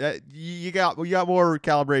that, but you got more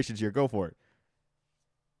calibrations here. Go for it.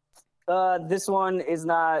 This one is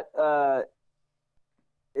not a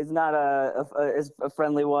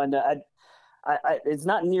friendly one. It's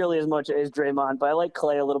not nearly as much as Draymond, but I like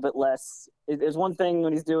Clay a little bit less. There's one thing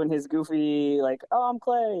when he's doing his goofy like, "Oh, I'm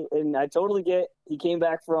Clay," and I totally get he came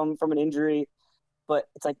back from an injury, but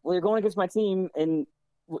it's like, well, you're going against my team, and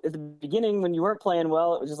at the beginning when you weren't playing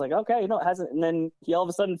well, it was just like, okay, it hasn't, and then he all of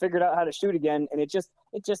a sudden figured out how to shoot again, and it's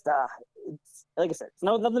like I said, it's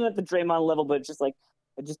nothing at the Draymond level, but it's just like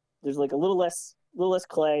it just there's like a little less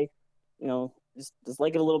Clay, just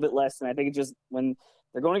like it a little bit less, and I think it just when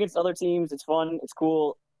they're going against other teams, it's fun, it's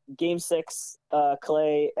cool. Game 6,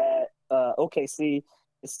 Clay at OKC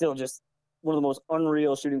is still just one of the most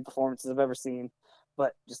unreal shooting performances I've ever seen.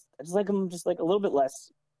 But I just like him just like a little bit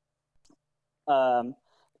less. Um,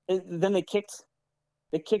 then they kicked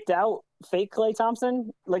out fake Clay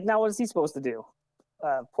Thompson. Like now, what is he supposed to do?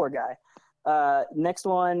 Poor guy. Next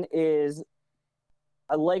one is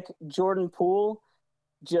I like Jordan Poole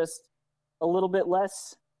just a little bit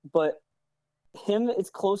less, but him it's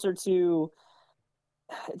closer to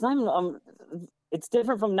it's not even it's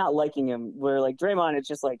different from not liking him. Where like Draymond, it's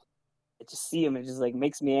just like I just see him, it just like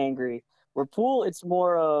makes me angry. Where Poole, it's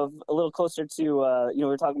more of a little closer to we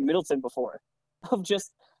were talking Middleton before, of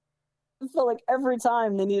just I felt like every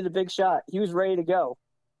time they needed a big shot, he was ready to go.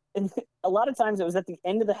 And a lot of times it was at the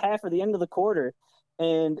end of the half or the end of the quarter.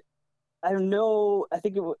 And I don't know, I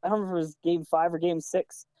don't remember if it was game 5 or game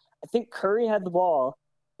 6. I think Curry had the ball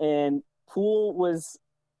and Poole was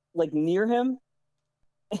like near him.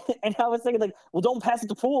 And I was thinking, like, well, don't pass it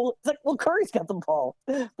to Poole. It's like, well, Curry's got the ball.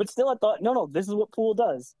 But still, I thought, no, this is what Poole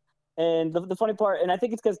does. And the funny part, and I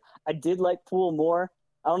think it's because I did like Poole more.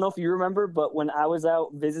 I don't know if you remember, but when I was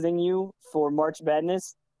out visiting you for March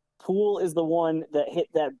Madness, Poole is the one that hit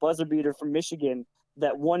that buzzer beater from Michigan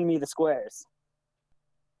that won me the squares.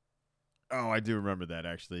 Oh, I do remember that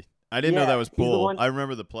actually. I didn't know that Yeah, was he's the Poole. one. I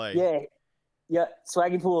remember the play. Yeah, yeah,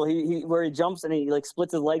 Swaggy Poole. He where he jumps and he like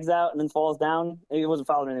splits his legs out and then falls down. He wasn't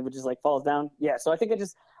falling anything, but just like falls down. Yeah, so I think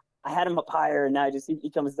I had him up higher, and now he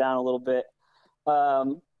comes down a little bit.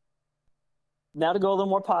 Um, Now to go a little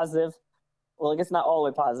more positive. Well, I guess not all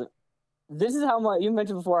the way positive. This is how much you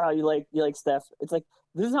mentioned before how you like Steph. It's like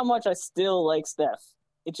this is how much I still like Steph.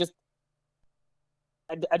 It just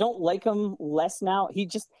I don't like him less now. He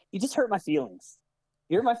just hurt my feelings.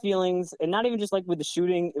 He hurt my feelings, and not even just like with the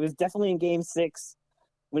shooting. It was definitely in Game 6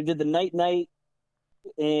 when he did the night,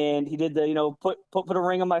 and he did the put a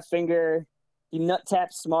ring on my finger. He nut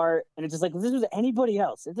tapped Smart, and it's just like if this was anybody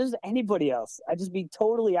else. If this was anybody else, I'd just be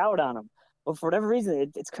totally out on him. But for whatever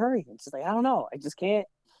reason, it's Curry. It's just like I don't know. I just can't.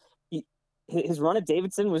 He, his run at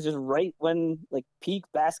Davidson was just right when like peak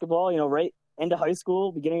basketball. Right end of high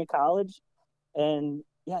school, beginning of college, and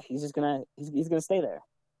yeah, he's gonna stay there.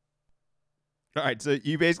 All right, so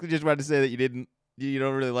you basically just wanted to say that you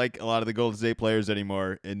don't really like a lot of the Golden State players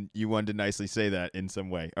anymore, and you wanted to nicely say that in some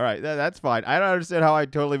way. All right, that's fine. I don't understand how I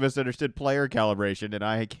totally misunderstood player calibration, and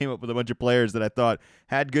I came up with a bunch of players that I thought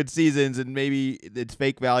had good seasons, and maybe it's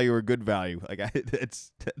fake value or good value. Like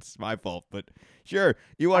that's my fault, but sure.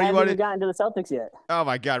 I haven't even gotten to the Celtics yet. Oh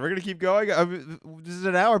my God, we're gonna keep going. This is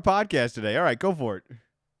an hour podcast today. All right, go for it.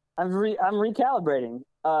 I'm recalibrating.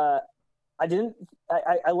 I didn't.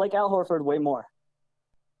 I like Al Horford way more.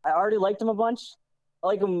 I already liked him a bunch. I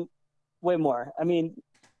like him way more. I mean,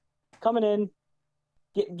 coming in,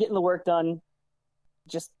 getting the work done,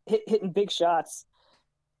 just hitting big shots,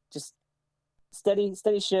 just steady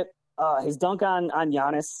ship. His dunk on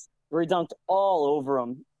Giannis, where he dunked all over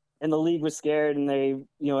him, and the league was scared, and they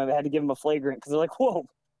had to give him a flagrant because they're like, whoa,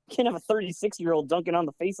 you can't have a 36-year-old dunking on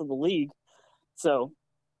the face of the league. So,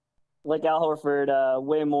 like Al Horford,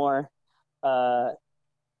 way more.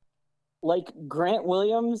 Like Grant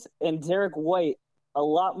Williams and Derek White a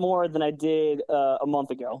lot more than I did a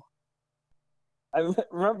month ago. I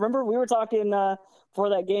remember we were talking for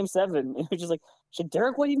that Game 7. It was just like, should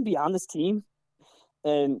Derek White even be on this team?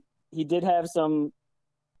 And he did have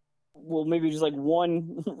maybe just like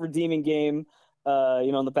one redeeming game,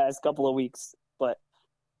 in the past couple of weeks. But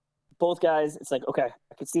both guys, it's like, okay,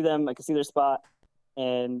 I could see them, I could see their spot.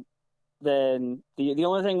 And then the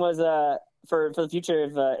only thing was for the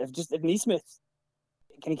future if Nesmith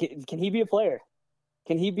can he be a player?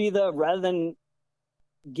 Can he be rather than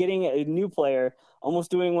getting a new player, almost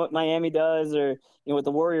doing what Miami does or what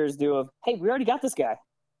the Warriors do of, hey, we already got this guy.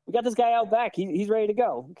 We got this guy out back. He's ready to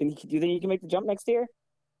go. Do you think he can make the jump next year?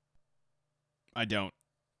 I don't.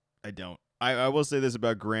 I will say this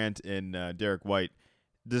about Grant and Derek White.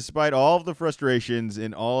 Despite all of the frustrations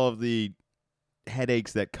and all of the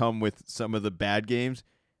headaches that come with some of the bad games,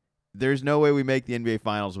 there's no way we make the NBA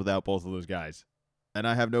Finals without both of those guys. And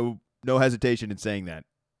I have no hesitation in saying that.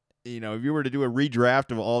 If you were to do a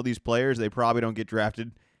redraft of all these players, they probably don't get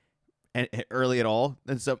drafted early at all.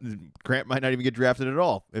 And Grant might not even get drafted at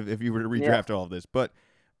all if you were to redraft all of this. But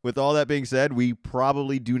with all that being said, we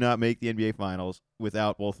probably do not make the NBA Finals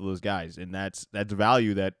without both of those guys, and that's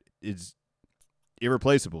value that is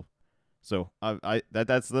irreplaceable. So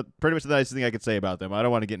that's pretty much the nicest thing I could say about them. I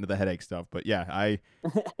don't want to get into the headache stuff, but yeah,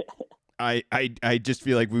 I just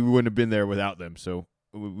feel like we wouldn't have been there without them. So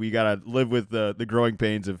we gotta live with the growing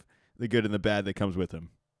pains of the good and the bad that comes with them.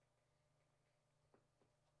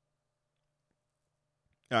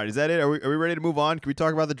 All right, is that it? Are we ready to move on? Can we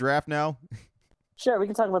talk about the draft now? Sure, we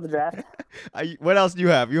can talk about the draft. What else do you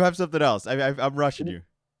have? You have something else. I'm rushing you.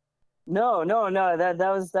 No. That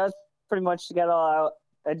was pretty much got all out.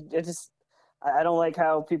 I don't like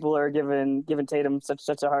how people are giving Tatum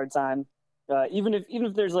such a hard time. Even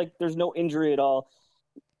if there's no injury at all,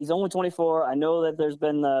 he's only 24. I know that there's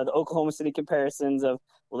been the Oklahoma City comparisons of,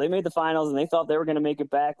 well, they made the finals and they thought they were going to make it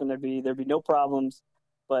back and there'd be no problems,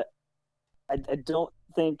 but I don't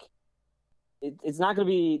think it's not going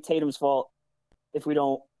to be Tatum's fault if we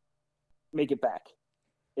don't make it back.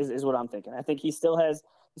 Is what I'm thinking. I think he still has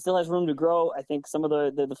room to grow. I think some of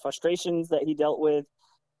the frustrations that he dealt with,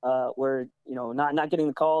 where not getting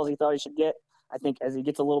the calls he thought he should get. I think as he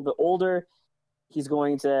gets a little bit older, he's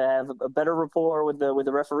going to have a better rapport with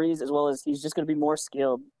the referees, as well as he's just going to be more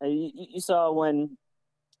skilled. You saw when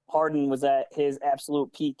Harden was at his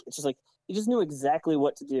absolute peak. It's just like he just knew exactly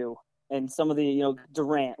what to do. And some of the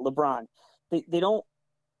Durant, LeBron, they don't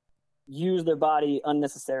use their body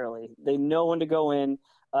unnecessarily. They know when to go in.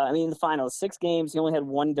 In the finals, 6 games, he only had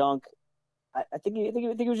 1 dunk. I think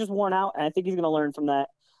he was just worn out, and I think he's going to learn from that.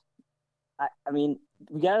 We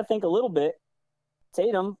got to think a little bit.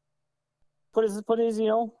 Tatum put his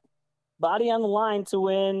body on the line to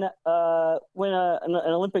win an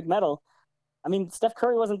Olympic medal. Steph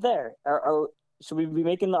Curry wasn't there. Should we be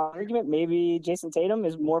making the argument maybe Jason Tatum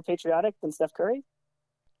is more patriotic than Steph Curry?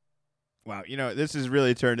 Wow, this has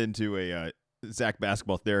really turned into a Zach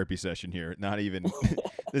basketball therapy session here. Not even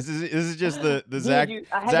this is just the Dude,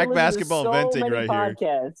 Zach basketball venting right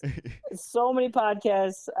podcasts. Here. So many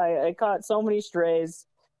podcasts. I caught so many strays.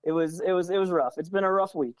 It was rough. It's been a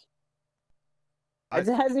rough week. It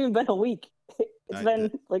hasn't even been a week. It's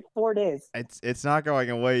been like 4 days. It's not going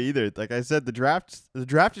away either. Like I said, the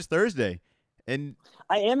draft is Thursday, and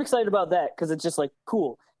I am excited about that because it's just like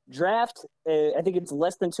cool. Draft, I think it's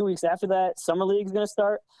less than 2 weeks after that. Summer League's going to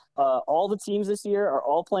start. All the teams this year are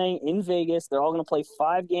all playing in Vegas. They're all going to play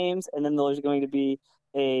 5 games, and then there's going to be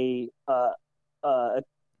a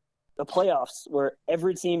playoffs where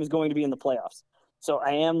every team is going to be in the playoffs. So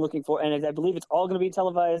I am looking for, and I believe it's all going to be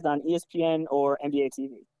televised on ESPN or NBA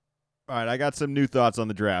TV. All right, I got some new thoughts on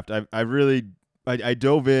the draft. I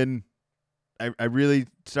dove in. I really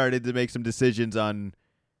started to make some decisions on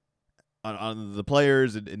the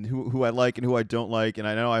players and who I like and who I don't like. And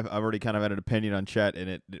I know I've already kind of had an opinion on Chet, and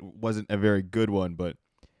it wasn't a very good one. But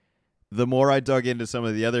the more I dug into some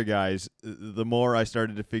of the other guys, the more I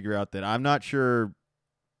started to figure out that I'm not sure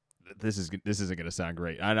this isn't going to sound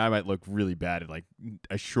great. I might look really bad in like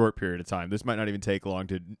a short period of time. This might not even take long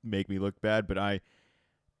to make me look bad, but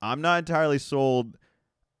I'm not entirely sold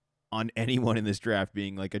on anyone in this draft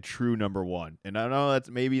being like a true number one. And I know that's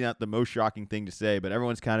maybe not the most shocking thing to say, but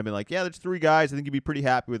everyone's kind of been like, yeah, there's 3 guys. I think you'd be pretty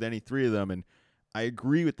happy with any 3 of them. And I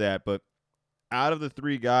agree with that. But out of the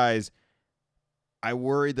 3 guys, I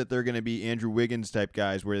worry that they're going to be Andrew Wiggins type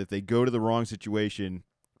guys where if they go to the wrong situation,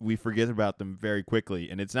 we forget about them very quickly.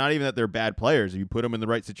 And it's not even that they're bad players. If you put them in the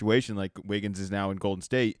right situation, like Wiggins is now in Golden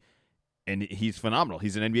State, and he's phenomenal.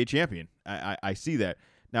 He's an NBA champion. I see that.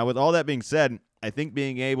 Now, with all that being said, I think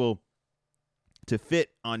being able to fit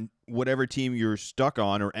on whatever team you're stuck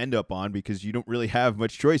on or end up on, because you don't really have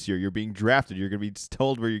much choice here. You're being drafted. You're going to be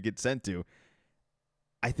told where you get sent to.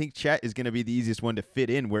 I think Chet is going to be the easiest one to fit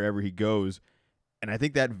in wherever he goes. And I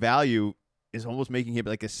think that value is almost making him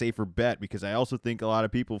like a safer bet, because I also think a lot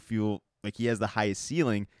of people feel like he has the highest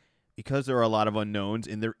ceiling because there are a lot of unknowns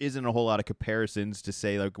and there isn't a whole lot of comparisons to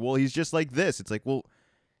say like, well, he's just like this. It's like, well,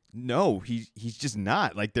 no, he's just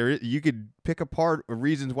not. Like you could pick apart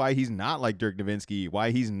reasons why he's not like Dirk Nowitzki,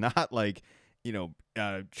 why he's not like,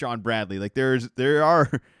 Sean Bradley. Like there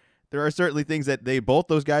are certainly things that both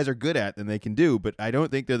those guys are good at and they can do, but I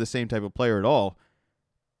don't think they're the same type of player at all.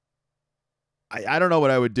 I don't know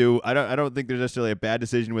what I would do. I don't think there's necessarily a bad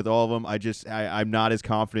decision with all of them. I'm not as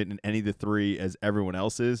confident in any of the 3 as everyone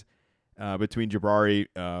else is, between Jabari,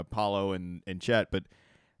 Paolo, and Chet. But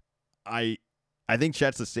I think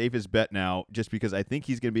Chet's the safest bet now, just because I think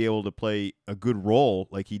he's going to be able to play a good role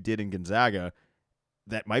like he did in Gonzaga.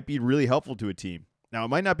 That might be really helpful to a team. Now, it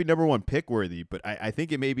might not be number one pick worthy, but I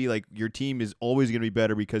think it may be like your team is always going to be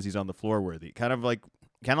better because he's on the floor worthy. Kind of like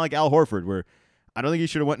Al Horford, where I don't think he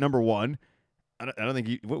should have went number one. I don't think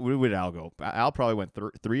he. Where would Al go? Al probably went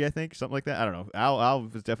three, I think, something like that. I don't know. Al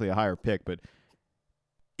was definitely a higher pick, but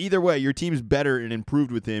either way, your team's better and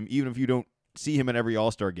improved with him, even if you don't see him in every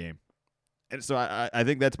All-Star game. And so I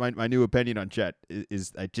think that's my new opinion on Chet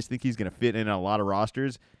is I just think he's going to fit in a lot of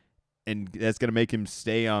rosters, and that's going to make him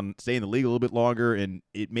stay in the league a little bit longer. And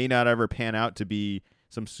it may not ever pan out to be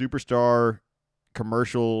some superstar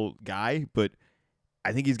commercial guy, but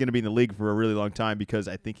I think he's going to be in the league for a really long time because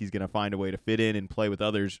I think he's going to find a way to fit in and play with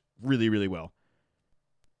others really, really well.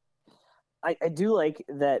 I do like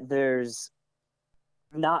that there's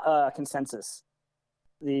not a consensus.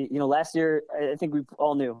 Last year I think we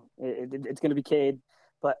all knew it's going to be Cade,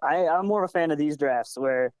 but I'm more of a fan of these drafts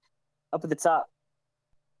where up at the top,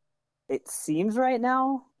 it seems right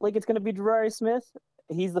now like it's going to be Jabari Smith.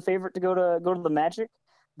 He's the favorite to go to the Magic,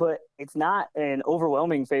 but it's not an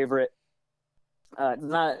overwhelming favorite.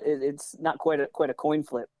 It's not quite a coin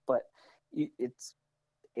flip, but it's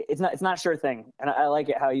not a sure thing, and I like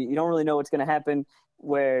it how you don't really know what's going to happen.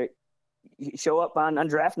 Where you show up on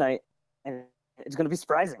draft night and it's going to be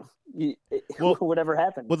surprising. Whatever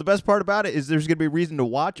happens. Well, the best part about it is there's going to be a reason to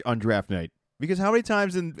watch on draft night. Because how many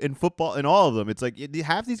times in football, in all of them, it's like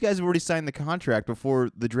half these guys have already signed the contract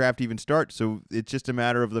before the draft even starts. So it's just a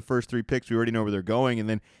matter of the first three picks. We already know where they're going. And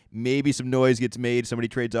then maybe some noise gets made. Somebody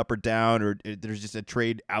trades up or down, or there's just a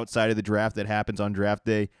trade outside of the draft that happens on draft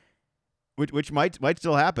day, which might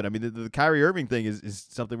still happen. I mean, the Kyrie Irving thing is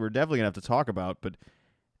something we're definitely going to have to talk about. But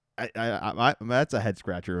that's a head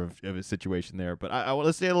scratcher of a situation there. But I want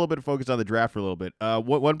to stay a little bit focused on the draft for a little bit.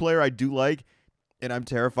 One player I do like, and I'm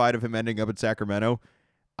terrified of him ending up in Sacramento.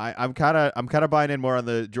 I'm kind of buying in more on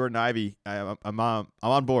the Jordan Ivey. I'm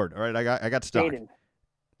on board. All right, I got stock.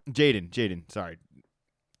 Jaden. Sorry,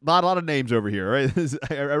 lot of names over here. Right,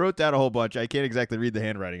 I wrote down a whole bunch. I can't exactly read the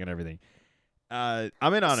handwriting and everything.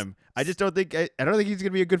 I'm in on him. I just don't think I don't think he's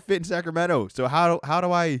gonna be a good fit in Sacramento. So how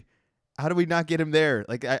do we not get him there?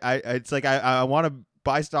 Like it's like I want to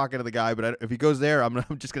buy stock into the guy, but if he goes there, I'm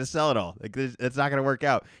just going to sell it all. Like it's not going to work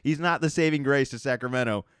out. He's not the saving grace to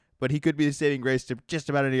Sacramento, but he could be the saving grace to just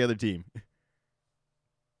about any other team.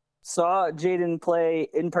 Saw Jaden play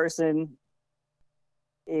in person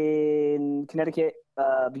in Connecticut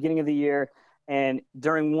beginning of the year, and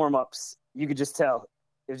during warm-ups, you could just tell.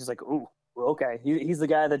 It was just like, ooh, okay. He's the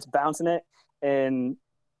guy that's bouncing it and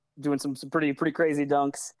doing some pretty crazy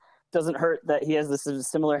dunks. Doesn't hurt that he has this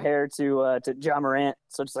similar hair to Ja Morant.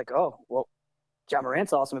 So it's like, oh, well, Ja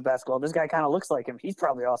Morant's awesome at basketball. This guy kind of looks like him. He's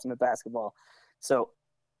probably awesome at basketball. So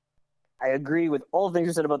I agree with all the things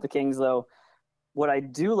you said about the Kings, though. What I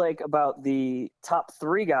do like about the top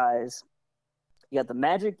three guys, you got the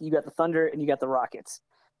Magic, you got the Thunder, and you got the Rockets.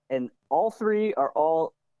 And all three are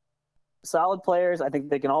all solid players. I think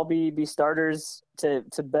they can all be starters to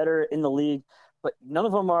better in the league. But none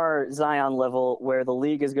of them are Zion level where the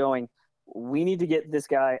league is going, we need to get this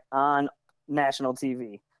guy on national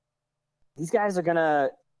TV. These guys are going to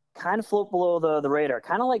kind of float below the radar,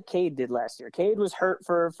 kind of like Cade did last year. Cade was hurt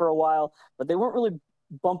for a while, but they weren't really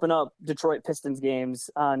bumping up Detroit Pistons games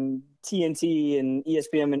on TNT and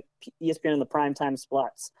ESPN in the primetime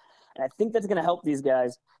spots. And I think that's going to help these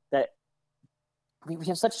guys that we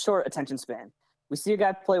have such a short attention span. We see a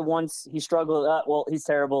guy play once, he struggled. Well, he's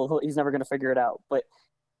terrible. He's never going to figure it out. But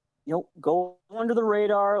go under the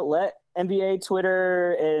radar. Let NBA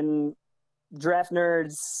Twitter and draft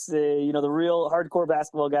nerds, the real hardcore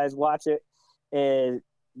basketball guys, watch it and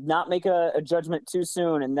not make a judgment too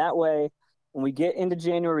soon. And that way, when we get into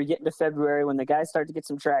January, we get into February, when the guys start to get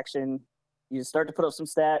some traction, you start to put up some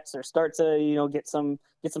stats or start to get some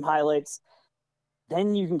highlights.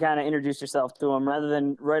 Then you can kind of introduce yourself to him rather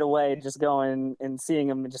than right away just going and seeing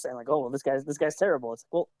him and just saying like, oh, well, this guy's terrible. It's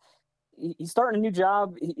well, he's starting a new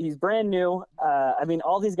job. He's brand new.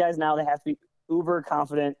 All these guys now, they have to be uber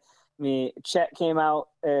confident. I mean, Chet came out,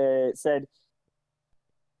 said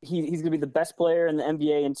he's going to be the best player in the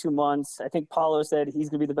NBA in 2 months. I think Paulo said he's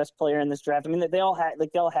going to be the best player in this draft. I mean, they all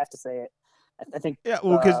have to say it. I think. Yeah,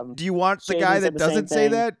 well, because do you want the guy that doesn't say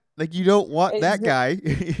that? Like, you don't want that guy.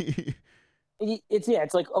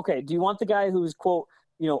 It's like, okay, do you want the guy who's quote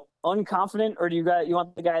unconfident, or do you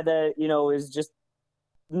want the guy that is just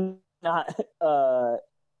not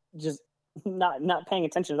not paying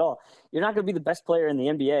attention at all? You're not going to be the best player in the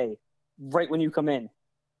NBA right when you come in.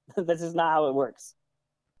 That's just not how it works.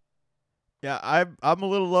 Yeah, I'm a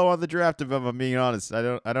little low on the draft if I'm being honest. I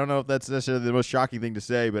don't know if that's necessarily the most shocking thing to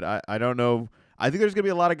say, but I don't know. I think there's gonna be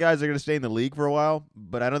a lot of guys that are gonna stay in the league for a while,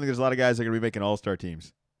 but I don't think there's a lot of guys that are gonna be making all-star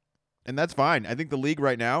teams. And that's fine. I think the league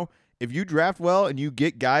right now, if you draft well and you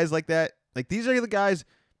get guys like that, like these are the guys.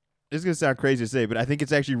 This is gonna sound crazy to say, but I think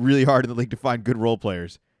it's actually really hard in the league to find good role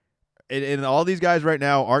players. And all these guys right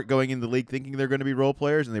now aren't going in the league thinking they're going to be role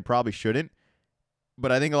players, and they probably shouldn't.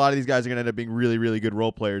 But I think a lot of these guys are going to end up being really, really good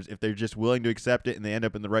role players if they're just willing to accept it and they end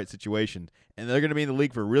up in the right situation. And they're going to be in the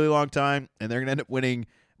league for a really long time, and they're going to end up winning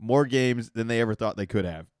more games than they ever thought they could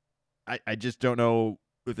have. I just don't know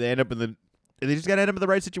if they end up in the. They just got to end up in the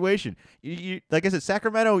right situation. Like I said,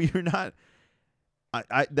 Sacramento, you're not.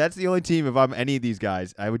 That's the only team. If I'm any of these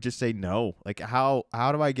guys, I would just say no. Like how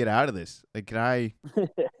do I get out of this? Like can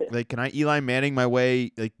I Eli Manning my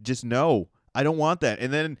way? Like just no. I don't want that.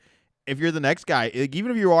 And then if you're the next guy, like even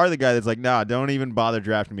if you are the guy that's like, nah, don't even bother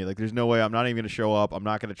drafting me. Like there's no way. I'm not even gonna show up. I'm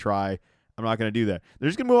not gonna try. I'm not gonna do that. They're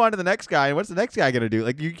just gonna move on to the next guy. And what's the next guy gonna do?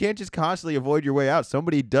 Like you can't just constantly avoid your way out.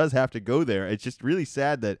 Somebody does have to go there. It's just really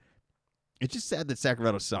sad that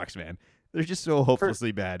Sacramento sucks, man. They're just so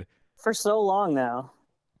hopelessly bad. For so long now.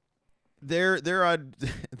 They're on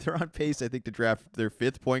they're on pace, I think, to draft their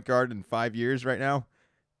fifth point guard in 5 years right now.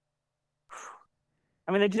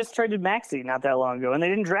 I mean, they just traded Maxey not that long ago, and they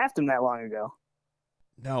didn't draft him that long ago.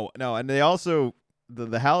 No, and they also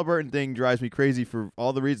the Halliburton thing drives me crazy for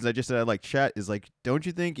all the reasons I just said. I like Chet is like, don't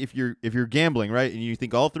you think if you're gambling right and you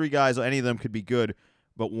think all three guys, any of them could be good,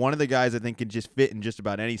 but one of the guys I think can just fit in just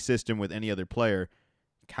about any system with any other player,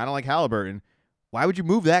 kind of like Halliburton. Why would you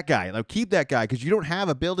move that guy? Like keep that guy because you don't have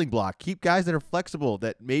a building block. Keep guys that are flexible.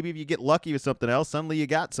 That maybe if you get lucky with something else, suddenly you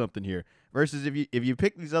got something here. Versus if you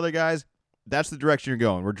pick these other guys, that's the direction you're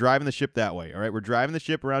going. We're driving the ship that way. All right, we're driving the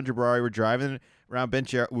ship around Jabari. We're driving around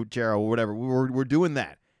Banchero or whatever. We're doing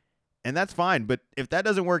that, and that's fine. But if that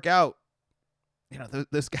doesn't work out,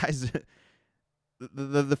 those guys,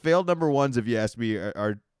 the failed number ones, if you ask me,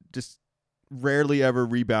 are just rarely ever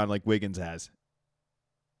rebound like Wiggins has.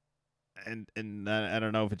 And I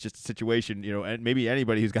don't know if it's just a situation, and maybe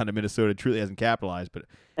anybody who's gone to Minnesota truly hasn't capitalized. But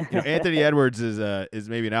Anthony Edwards is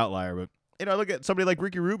maybe an outlier. But look at somebody like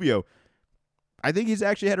Ricky Rubio. I think he's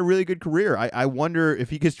actually had a really good career. I wonder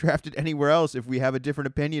if he gets drafted anywhere else if we have a different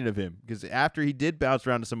opinion of him. Because after he did bounce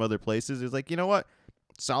around to some other places, it's like, you know what?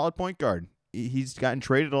 Solid point guard. He's gotten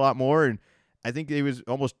traded a lot more, and I think he was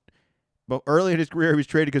almost. But early in his career, he was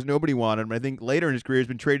traded because nobody wanted him. I think later in his career, he's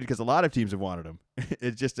been traded because a lot of teams have wanted him.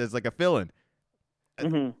 It's just as like a fill-in.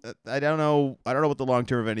 Mm-hmm. I don't know. I don't know what the long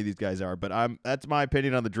term of any of these guys are, but that's my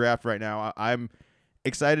opinion on the draft right now. I'm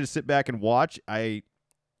excited to sit back and watch. I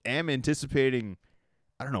am anticipating.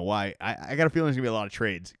 I don't know why. I got a feeling there's gonna be a lot of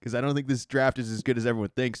trades because I don't think this draft is as good as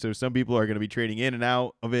everyone thinks. So some people are gonna be trading in and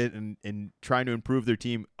out of it and trying to improve their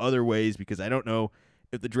team other ways because I don't know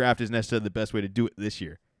if the draft is necessarily the best way to do it this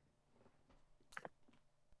year.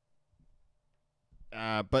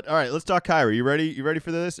 But all right, let's talk Kyrie. You ready? You ready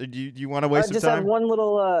for this? Or do you want to waste some just time? have one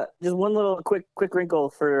little quick wrinkle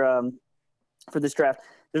for this draft.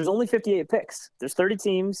 There's only 58 picks. There's 30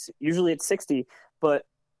 teams. Usually it's 60, but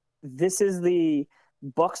this is the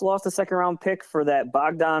Bucks lost a second round pick for that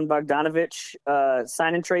Bogdanovich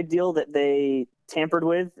sign and trade deal that they tampered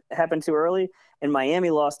with. Happened too early, and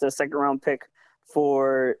Miami lost a second round pick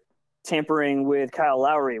for tampering with Kyle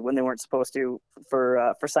Lowry when they weren't supposed to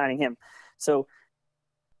for signing him. So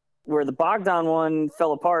where the Bogdan one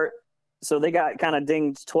fell apart, so they got kind of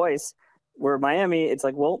dinged twice. Where Miami, it's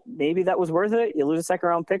like, well, maybe that was worth it. You lose a second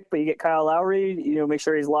round pick, but you get Kyle Lowry. Make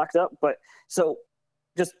sure he's locked up. But so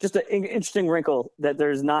just an interesting wrinkle that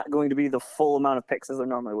there's not going to be the full amount of picks as there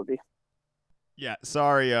normally would be. Yeah,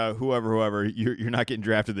 sorry, whoever, you're not getting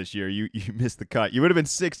drafted this year. You missed the cut. You would have been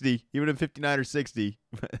 60. You would have been 59 or 60.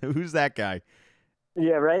 Who's that guy?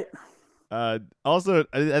 Yeah, right. Also,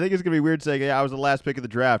 I think it's gonna be weird saying, "Yeah, I was the last pick of the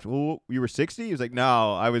draft." Well, you were 60. He was like,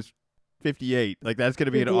 "No, I was 58." Like that's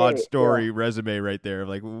gonna be an odd story resume right there.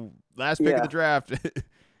 Like last pick of the draft.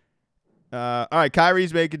 All right,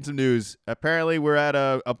 Kyrie's making some news. Apparently, we're at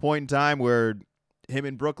a point in time where him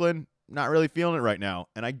in Brooklyn not really feeling it right now,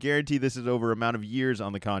 and I guarantee this is over amount of years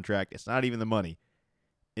on the contract. It's not even the money.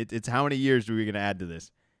 It's how many years are we gonna add to this?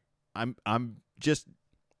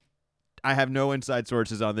 I have no inside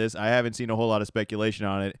sources on this. I haven't seen a whole lot of speculation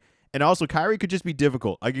on it. And also, Kyrie could just be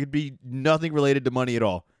difficult. It could be nothing related to money at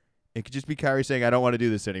all. It could just be Kyrie saying, I don't want to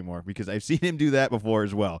do this anymore, because I've seen him do that before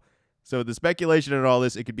as well. So the speculation and all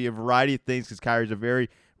this, it could be a variety of things because Kyrie's a very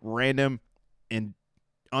random and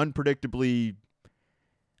unpredictably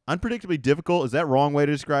difficult. Is that wrong way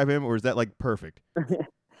to describe him, or is that like perfect?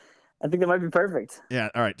 I think that might be perfect. Yeah,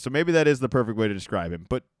 all right. So maybe that is the perfect way to describe him.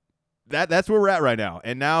 But that's where we're at right now.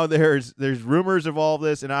 And now there's rumors of all of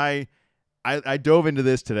this, and I dove into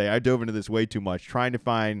this today. I dove into this way too much, trying to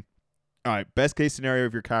find, all right, best case scenario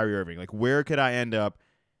if you're Kyrie Irving. Like, where could I end up?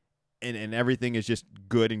 And everything is just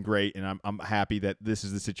good and great, and I'm happy that this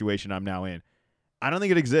is the situation I'm now in. I don't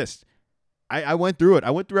think it exists. I went through it. I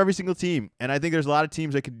went through every single team, and I think there's a lot of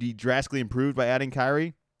teams that could be drastically improved by adding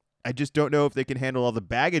Kyrie. I just don't know if they can handle all the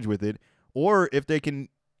baggage with it, or if they can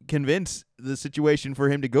convince the situation for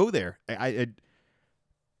him to go there. I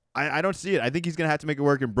don't see it. I think he's going to have to make it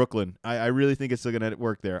work in Brooklyn. I really think it's still going to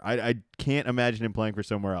work there. I can't imagine him playing for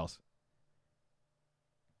somewhere else.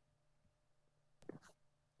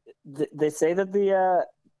 They say that the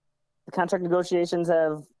contract negotiations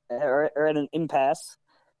are at an impasse.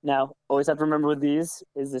 Now, always have to remember with these,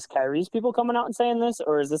 is this Kyrie's people coming out and saying this,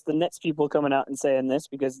 or is this the Nets people coming out and saying this?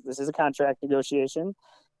 Because this is a contract negotiation.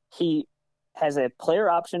 He has a player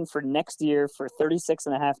option for next year for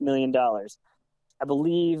 $36.5 million. I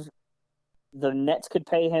believe the Nets could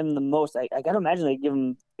pay him the most. I got to imagine they give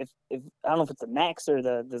him, if I don't know if it's the max or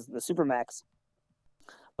the super max,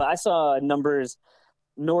 but I saw numbers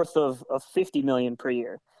north of 50 million per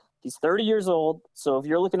year. He's 30 years old, so if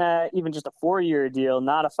you're looking at even just a 4-year deal,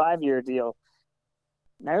 not a 5-year deal,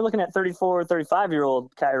 now you're looking at 34,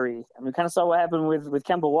 35-year-old Kyrie. I mean, we kind of saw what happened with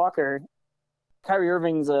Kemba Walker. Kyrie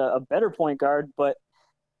Irving's a better point guard, but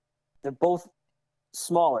they're both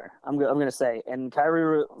smaller, I'm going to say. And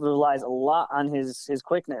Kyrie relies a lot on his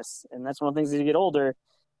quickness, and that's one of the things as you get older.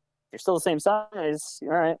 You're still the same size, all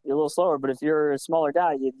right, you're a little slower, but if you're a smaller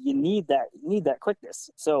guy, you need that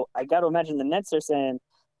quickness. So I got to imagine the Nets are saying,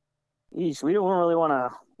 "Eesh, we don't really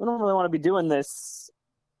want to be doing this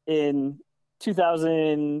in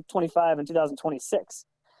 2025 and 2026."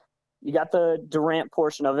 You got the Durant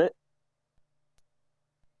portion of it,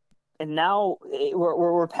 and now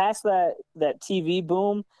we're past that TV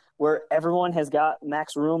boom where everyone has got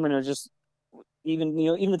max room and are just even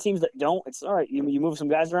the teams that don't, it's all right. You move some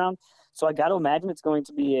guys around. So I got to imagine it's going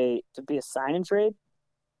to be a sign and trade,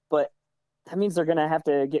 but that means they're going to have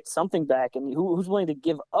to get something back. And who's willing to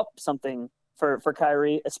give up something for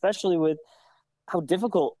Kyrie, especially with how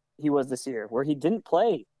difficult he was this year, where he didn't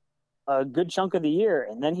play a good chunk of the year,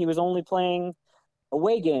 and then he was only playing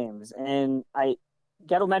away games. And I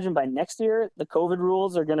got to imagine by next year the COVID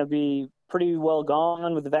rules are going to be pretty well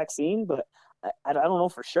gone with the vaccine, but I don't know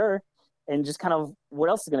for sure. And just kind of what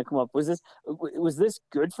else is going to come up? Was this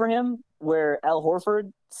good for him? Where Al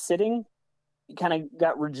Horford sitting, kind of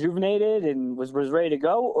got rejuvenated and was ready to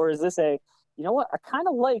go, or is this you know what? I kind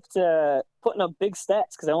of liked putting up big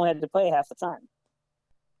stats because I only had to play half the time.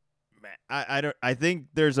 Man, I think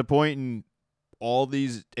there's a point in all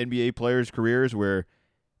these NBA players' careers where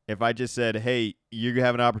if I just said, "Hey, you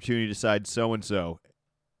have an opportunity to decide so and so,"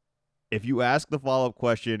 if you ask the follow-up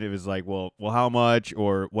question, it was like, well, how much,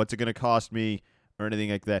 or what's it going to cost me, or anything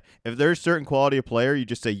like that. If there's certain quality of player, you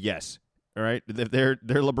just say yes. All right. If they're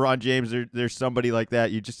LeBron James, there's somebody like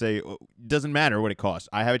that, you just say, it doesn't matter what it costs.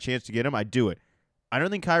 I have a chance to get him. I do it. I don't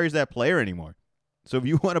think Kyrie's that player anymore. So if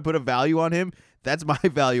you want to put a value on him, that's my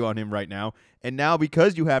value on him right now. And now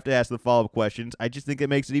because you have to ask the follow-up questions, I just think it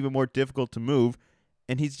makes it even more difficult to move.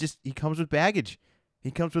 And he comes with baggage.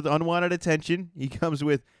 He comes with unwanted attention. He comes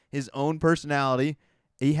with his own personality.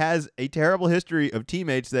 He has a terrible history of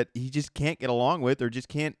teammates that he just can't get along with or just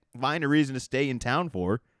can't find a reason to stay in town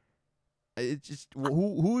for. It's just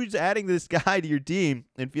who's adding this guy to your team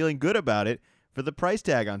and feeling good about it for the price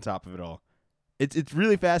tag on top of it all? It's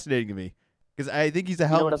really fascinating to me because I think he's a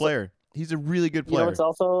hell of a player. He's a really good player. You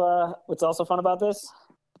know what's also fun about this?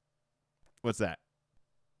 What's that?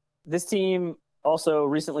 This team also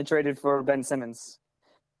recently traded for Ben Simmons.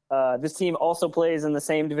 This team also plays in the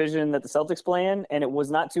same division that the Celtics play in, and it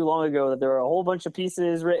was not too long ago that there were a whole bunch of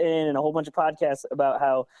pieces written and a whole bunch of podcasts about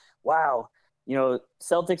how, wow,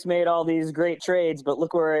 Celtics made all these great trades, but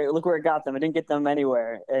look where it got them. It didn't get them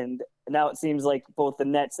anywhere, and now it seems like both the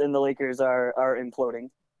Nets and the Lakers are imploding.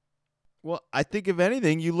 Well, I think if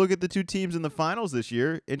anything, you look at the two teams in the finals this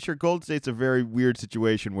year, and sure, Golden State's a very weird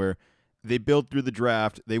situation where they build through the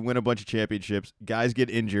draft, they win a bunch of championships, guys get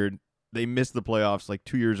injured, they miss the playoffs like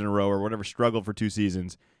 2 years in a row or whatever, struggle for 2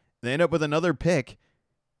 seasons. They end up with another pick.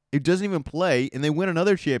 It doesn't even play, and they win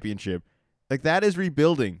another championship. Like, that is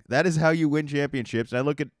rebuilding. That is how you win championships. And I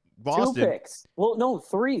look at Boston. 2 picks. Well, no,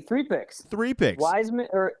 three picks. 3 picks.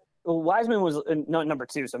 Wiseman was number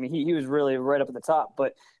 2, so I mean he was really right up at the top.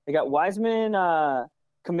 But they got Wiseman,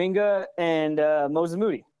 Kuminga, and Moses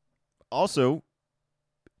Moody. Also,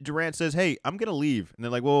 Durant says, "Hey, I'm gonna leave," and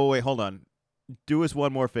they're like, "Whoa, wait, hold on. Do us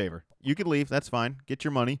one more favor. You can leave. That's fine. Get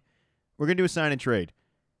your money. we're going to do a sign and trade.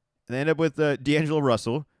 And they end up with D'Angelo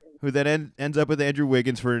Russell, who then ends up with Andrew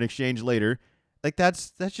Wiggins for an exchange later. Like,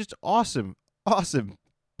 that's just awesome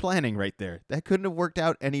planning right there. That couldn't have worked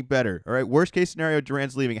out any better. All right, worst case scenario,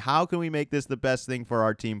 Durant's leaving. How can we make this the best thing for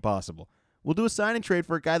our team possible? We'll do a sign and trade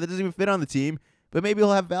for a guy that doesn't even fit on the team, but maybe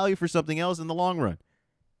he'll have value for something else in the long run.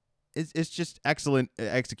 It's just excellent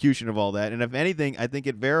execution of all that. And if anything, I think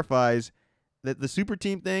it verifies that the super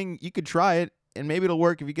team thing, you could try it, and maybe it'll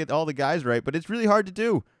work if you get all the guys right, but it's really hard to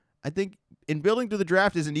do. I think in building through the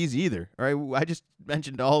draft isn't easy either. All right, I just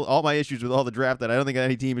mentioned all my issues with all the draft, that I don't think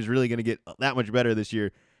any team is really going to get that much better this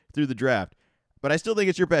year through the draft. But I still think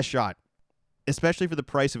it's your best shot, especially for the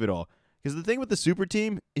price of it all. Because the thing with the super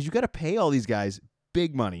team is you got to pay all these guys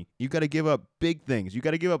big money. You got to give up big things. You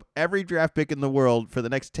got to give up every draft pick in the world for the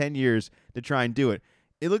next 10 years to try and do it.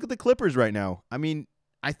 And look at the Clippers right now. I mean,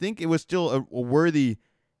 I think it was still a worthy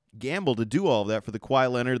gamble to do all of that for the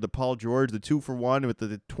Kawhi Leonard, the Paul George, the 2-for-1 with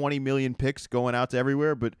the 20 million picks going out to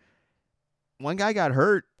everywhere. But one guy got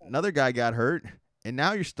hurt, another guy got hurt, and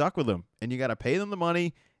now you're stuck with them. And you got to pay them the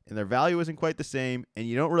money, and their value isn't quite the same, and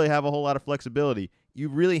you don't really have a whole lot of flexibility. You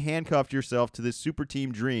really handcuffed yourself to this super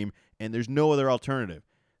team dream, and there's no other alternative.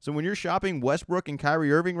 So when you're shopping Westbrook and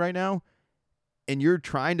Kyrie Irving right now, and you're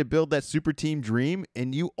trying to build that super team dream,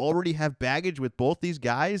 and you already have baggage with both these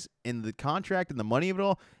guys and the contract and the money of it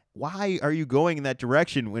all, why are you going in that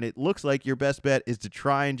direction when it looks like your best bet is to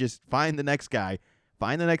try and just find the next guy,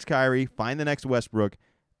 find the next Kyrie, find the next Westbrook?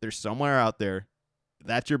 There's somewhere out there.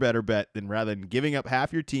 That's your better bet than rather than giving up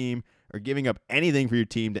half your team or giving up anything for your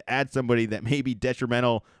team to add somebody that may be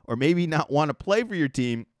detrimental or maybe not want to play for your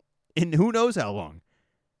team in who knows how long.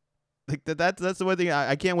 Like that's the one thing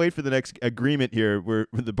I can't wait for the next agreement here, where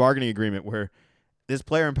the bargaining agreement, where this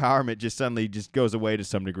player empowerment just suddenly just goes away to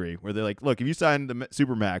some degree, where they're like, look, if you sign the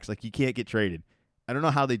Supermax, like, you can't get traded. I don't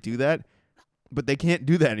know how they do that, but they can't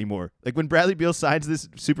do that anymore. Like when Bradley Beal signs this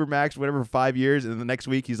Supermax, whatever, for 5 years, and then the next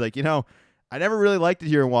week he's like, I never really liked it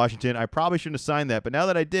here in Washington. I probably shouldn't have signed that, but now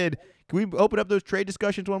that I did, can we open up those trade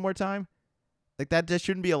discussions one more time? Like, that just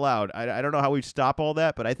shouldn't be allowed. I don't know how we stop all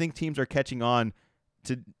that, but I think teams are catching on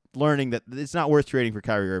to learning that it's not worth trading for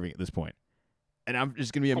Kyrie Irving at this point. And I'm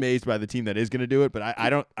just going to be amazed by the team that is going to do it, but I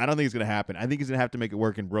don't think it's going to happen. I think he's going to have to make it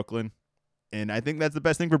work in Brooklyn, and I think that's the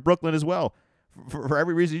best thing for Brooklyn as well. For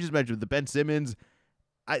every reason you just mentioned, the Ben Simmons,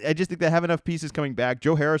 I just think they have enough pieces coming back.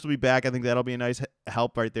 Joe Harris will be back. I think that'll be a nice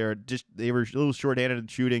help right there. Just they were a little shorthanded in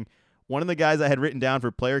shooting. One of the guys I had written down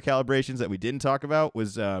for player calibrations that we didn't talk about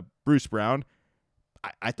was Bruce Brown.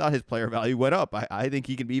 I thought his player value went up. I think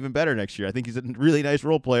he can be even better next year. I think he's a really nice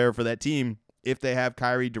role player for that team if they have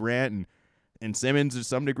Kyrie, Durant, and Simmons to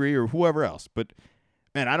some degree, or whoever else. But,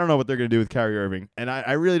 man, I don't know what they're going to do with Kyrie Irving. And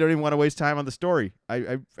I really don't even want to waste time on the story.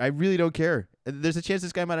 I really don't care. There's a chance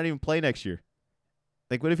this guy might not even play next year.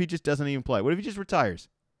 Like, what if he just doesn't even play? What if he just retires?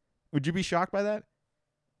 Would you be shocked by that?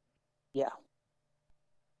 Yeah.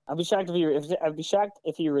 I'd be shocked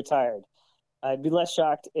if he retired. I'd be less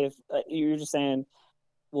shocked if you're just saying,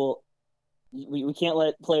 well, we can't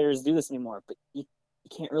let players do this anymore, but you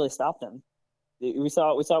can't really stop them. We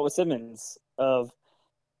saw it with Simmons.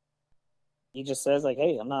 He just says, like,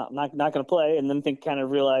 hey, I'm not going to play, and then kind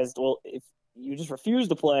of realized, well, if you just refuse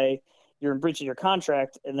to play, you're in breach of your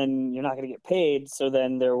contract, and then you're not going to get paid. So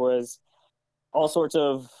then there was all sorts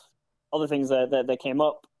of other things that came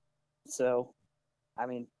up. So,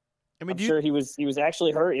 I'm sure he was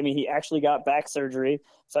actually hurt. He actually got back surgery.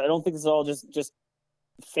 So I don't think it's all just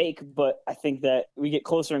fake, but I think that we get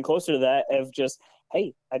closer and closer to that of just,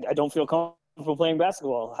 hey, I don't feel comfortable playing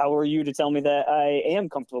basketball. How are you to tell me that I am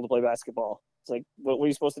comfortable to play basketball? It's like, what are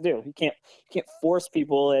you supposed to do? You can't force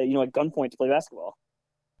people at gunpoint to play basketball.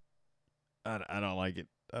 I don't like it.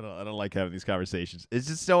 I don't like having these conversations. It's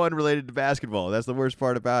just so unrelated to basketball. That's the worst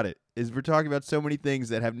part about it. Is we're talking about so many things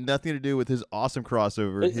that have nothing to do with his awesome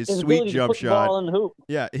crossover, his sweet jump shot. Ball in the hoop.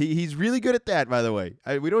 Yeah, he's really good at that, by the way.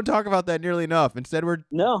 We don't talk about that nearly enough. Instead,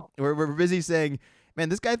 we're busy saying, man,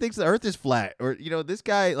 this guy thinks the earth is flat, or this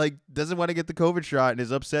guy doesn't want to get the COVID shot and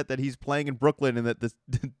is upset that he's playing in Brooklyn and that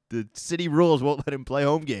the city rules won't let him play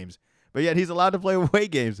home games. But yet he's allowed to play away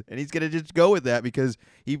games, and he's going to just go with that because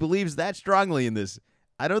he believes that strongly in this.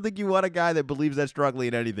 I don't think you want a guy that believes that strongly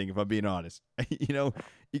in anything, if I'm being honest.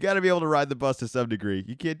 You got to be able to ride the bus to some degree.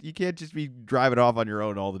 You can't just be driving off on your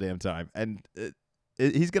own all the damn time. And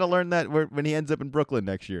he's going to learn that when he ends up in Brooklyn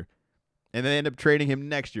next year. And they end up trading him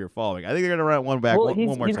next year following. I think they're going to run one back one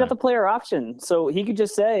more time. He's got the player option, so he could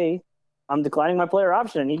just say, I'm declining my player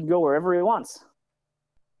option, and he can go wherever he wants.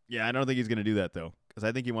 Yeah, I don't think he's going to do that, though, because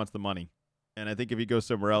I think he wants the money. And I think if he goes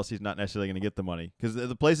somewhere else, he's not necessarily going to get the money because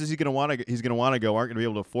the places he's going to want to go aren't going to be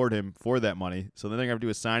able to afford him for that money. So then they're going to have to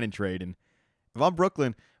do a sign and trade. And if I'm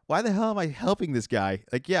Brooklyn, why the hell am I helping this guy?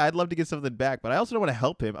 Like, yeah, I'd love to get something back, but I also don't want to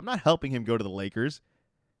help him. I'm not helping him go to the Lakers.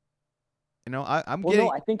 You know, I'm Well, getting.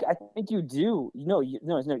 no, I think you do.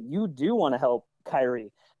 You do want to help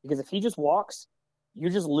Kyrie because if he just walks, you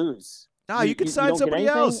just lose. No, you could You sign don't get somebody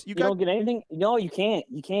anything. else. You don't get anything. No, you can't.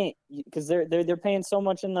 You can't because they're paying so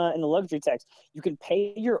much in the luxury tax. You can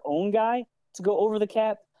pay your own guy to go over the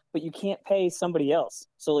cap, but you can't pay somebody else.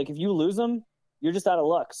 So like if you lose them, you're just out of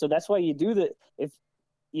luck. So that's why if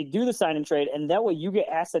you do the sign and trade, and that way you get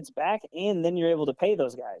assets back, and then you're able to pay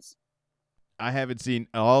those guys. I haven't seen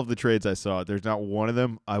all of the trades I saw. There's not one of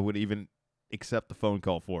them I would even accept the phone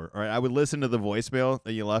call for. All right, I would listen to the voicemail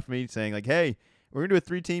that you left me saying like, "Hey, we're gonna do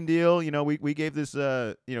a 3-team deal. You know, we gave this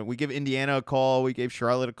we give Indiana a call, we gave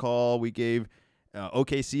Charlotte a call, we gave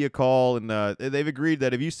OKC a call, and they've agreed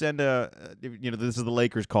that if you send this is the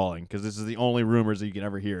Lakers calling because this is the only rumors that you can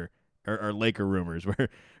ever hear are Laker rumors where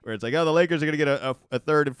it's like, oh, the Lakers are gonna get a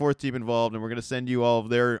third and fourth team involved, and we're gonna send you all of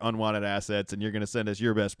their unwanted assets, and you're gonna send us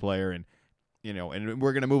your best player, and and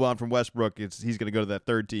we're going to move on from Westbrook. He's going to go to that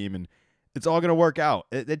third team, and it's all going to work out.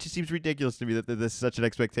 It just seems ridiculous to me that there's such an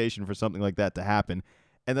expectation for something like that to happen,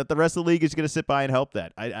 and that the rest of the league is going to sit by and help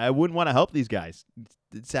that. I wouldn't want to help these guys.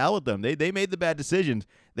 It's hell with them. They made the bad decisions.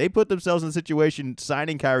 They put themselves in a situation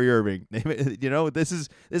signing Kyrie Irving.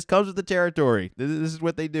 This comes with the territory. This is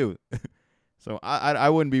what they do. So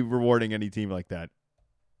I wouldn't be rewarding any team like that.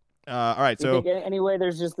 All right, so Anyway,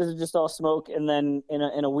 this is just all smoke, and then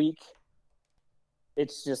in a week.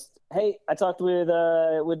 It's just, hey, I talked with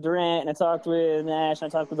Durant, and I talked with Nash, and I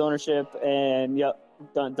talked with ownership, and yep,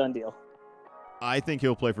 done deal. I think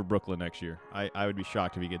he'll play for Brooklyn next year. I would be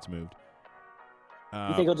shocked if he gets moved.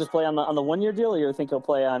 You think he'll just play on the 1 year deal, or you think he'll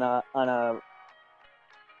play on a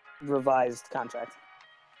revised contract?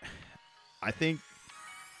 I think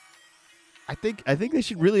they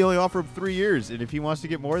should really only offer him 3 years, and if he wants to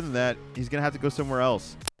get more than that, he's gonna have to go somewhere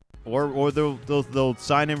else. Or they'll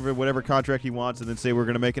sign him for whatever contract he wants and then say we're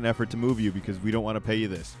going to make an effort to move you because we don't want to pay you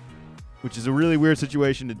this, which is a really weird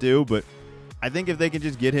situation to do. But I think if they can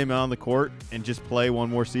just get him on the court and just play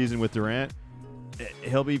one more season with Durant,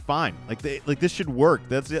 he'll be fine. Like this should work.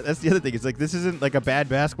 That's the other thing. It's like this isn't like a bad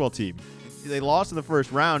basketball team. They lost in the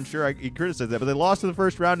first round. Sure, I criticize that, but they lost in the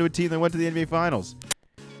first round to a team that went to the NBA Finals.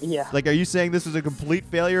 Yeah. Like, are you saying this was a complete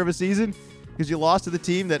failure of a season because you lost to the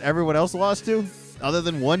team that everyone else lost to? Other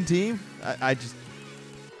than one team,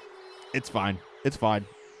 it's fine. It's fine.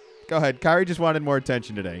 Go ahead. Kyrie just wanted more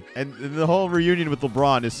attention today. And the whole reunion with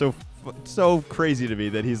LeBron is so crazy to me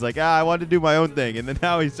that he's like, I wanted to do my own thing. And then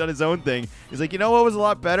now he's done his own thing. He's like, you know what was a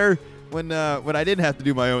lot better? When I didn't have to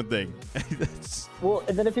do my own thing. Well,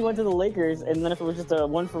 and then if he went to the Lakers, and then if it was just a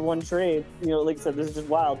 1-for-1 trade, like I said, this is just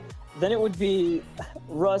wild, then it would be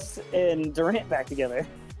Russ and Durant back together.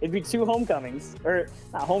 It'd be 2 homecomings, or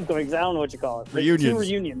not homecomings. I don't know what you call it. Reunions. 2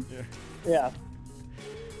 reunions. Yeah.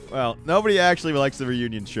 Well, nobody actually likes the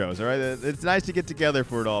reunion shows. All right, it's nice to get together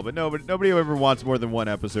for it all, but nobody ever wants more than one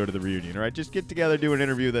episode of the reunion. All right, just get together, do an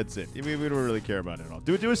interview. That's it. I mean, we don't really care about it at all.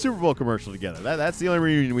 Do a Super Bowl commercial together. That's the only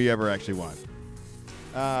reunion we ever actually want.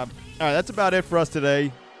 All right, that's about it for us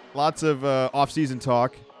today. Lots of off-season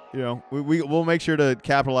talk. We'll make sure to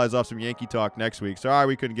capitalize off some Yankee talk next week. Sorry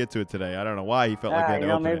we couldn't get to it today. I don't know why he felt like he had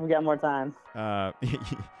to open maybe it. we got more time.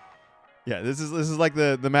 Yeah, this is like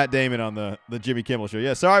the Matt Damon on the Jimmy Kimmel show.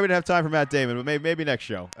 Yeah, sorry we didn't have time for Matt Damon, but maybe next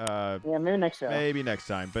show. Maybe next show. Maybe next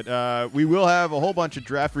time. But we will have a whole bunch of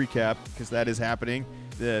draft recap because that is happening.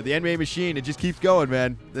 The NBA machine, it just keeps going,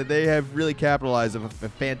 man. They have really capitalized on a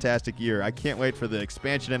fantastic year. I can't wait for the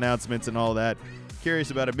expansion announcements and all that.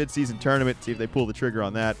 Curious about a midseason tournament, see if they pull the trigger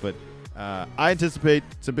on that. But I anticipate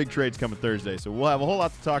some big trades coming Thursday, so we'll have a whole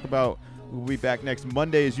lot to talk about. We'll be back next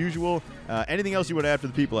Monday as usual. Anything else you want to add for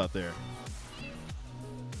the people out there?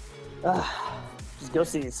 Just go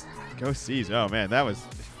C's. Go C's. Oh, man, that was...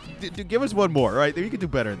 give us one more, all right? You can do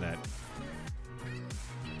better than that.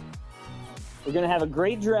 We're going to have a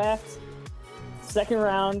great draft. Second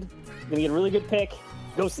round. Going to get a really good pick.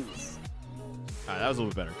 Go C's. All right, that was a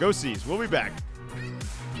little bit better. Go C's. We'll be back.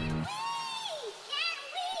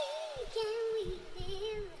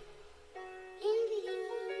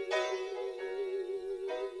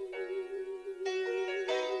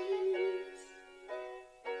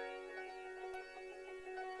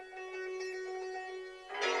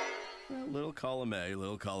 Little column A,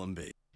 little column B.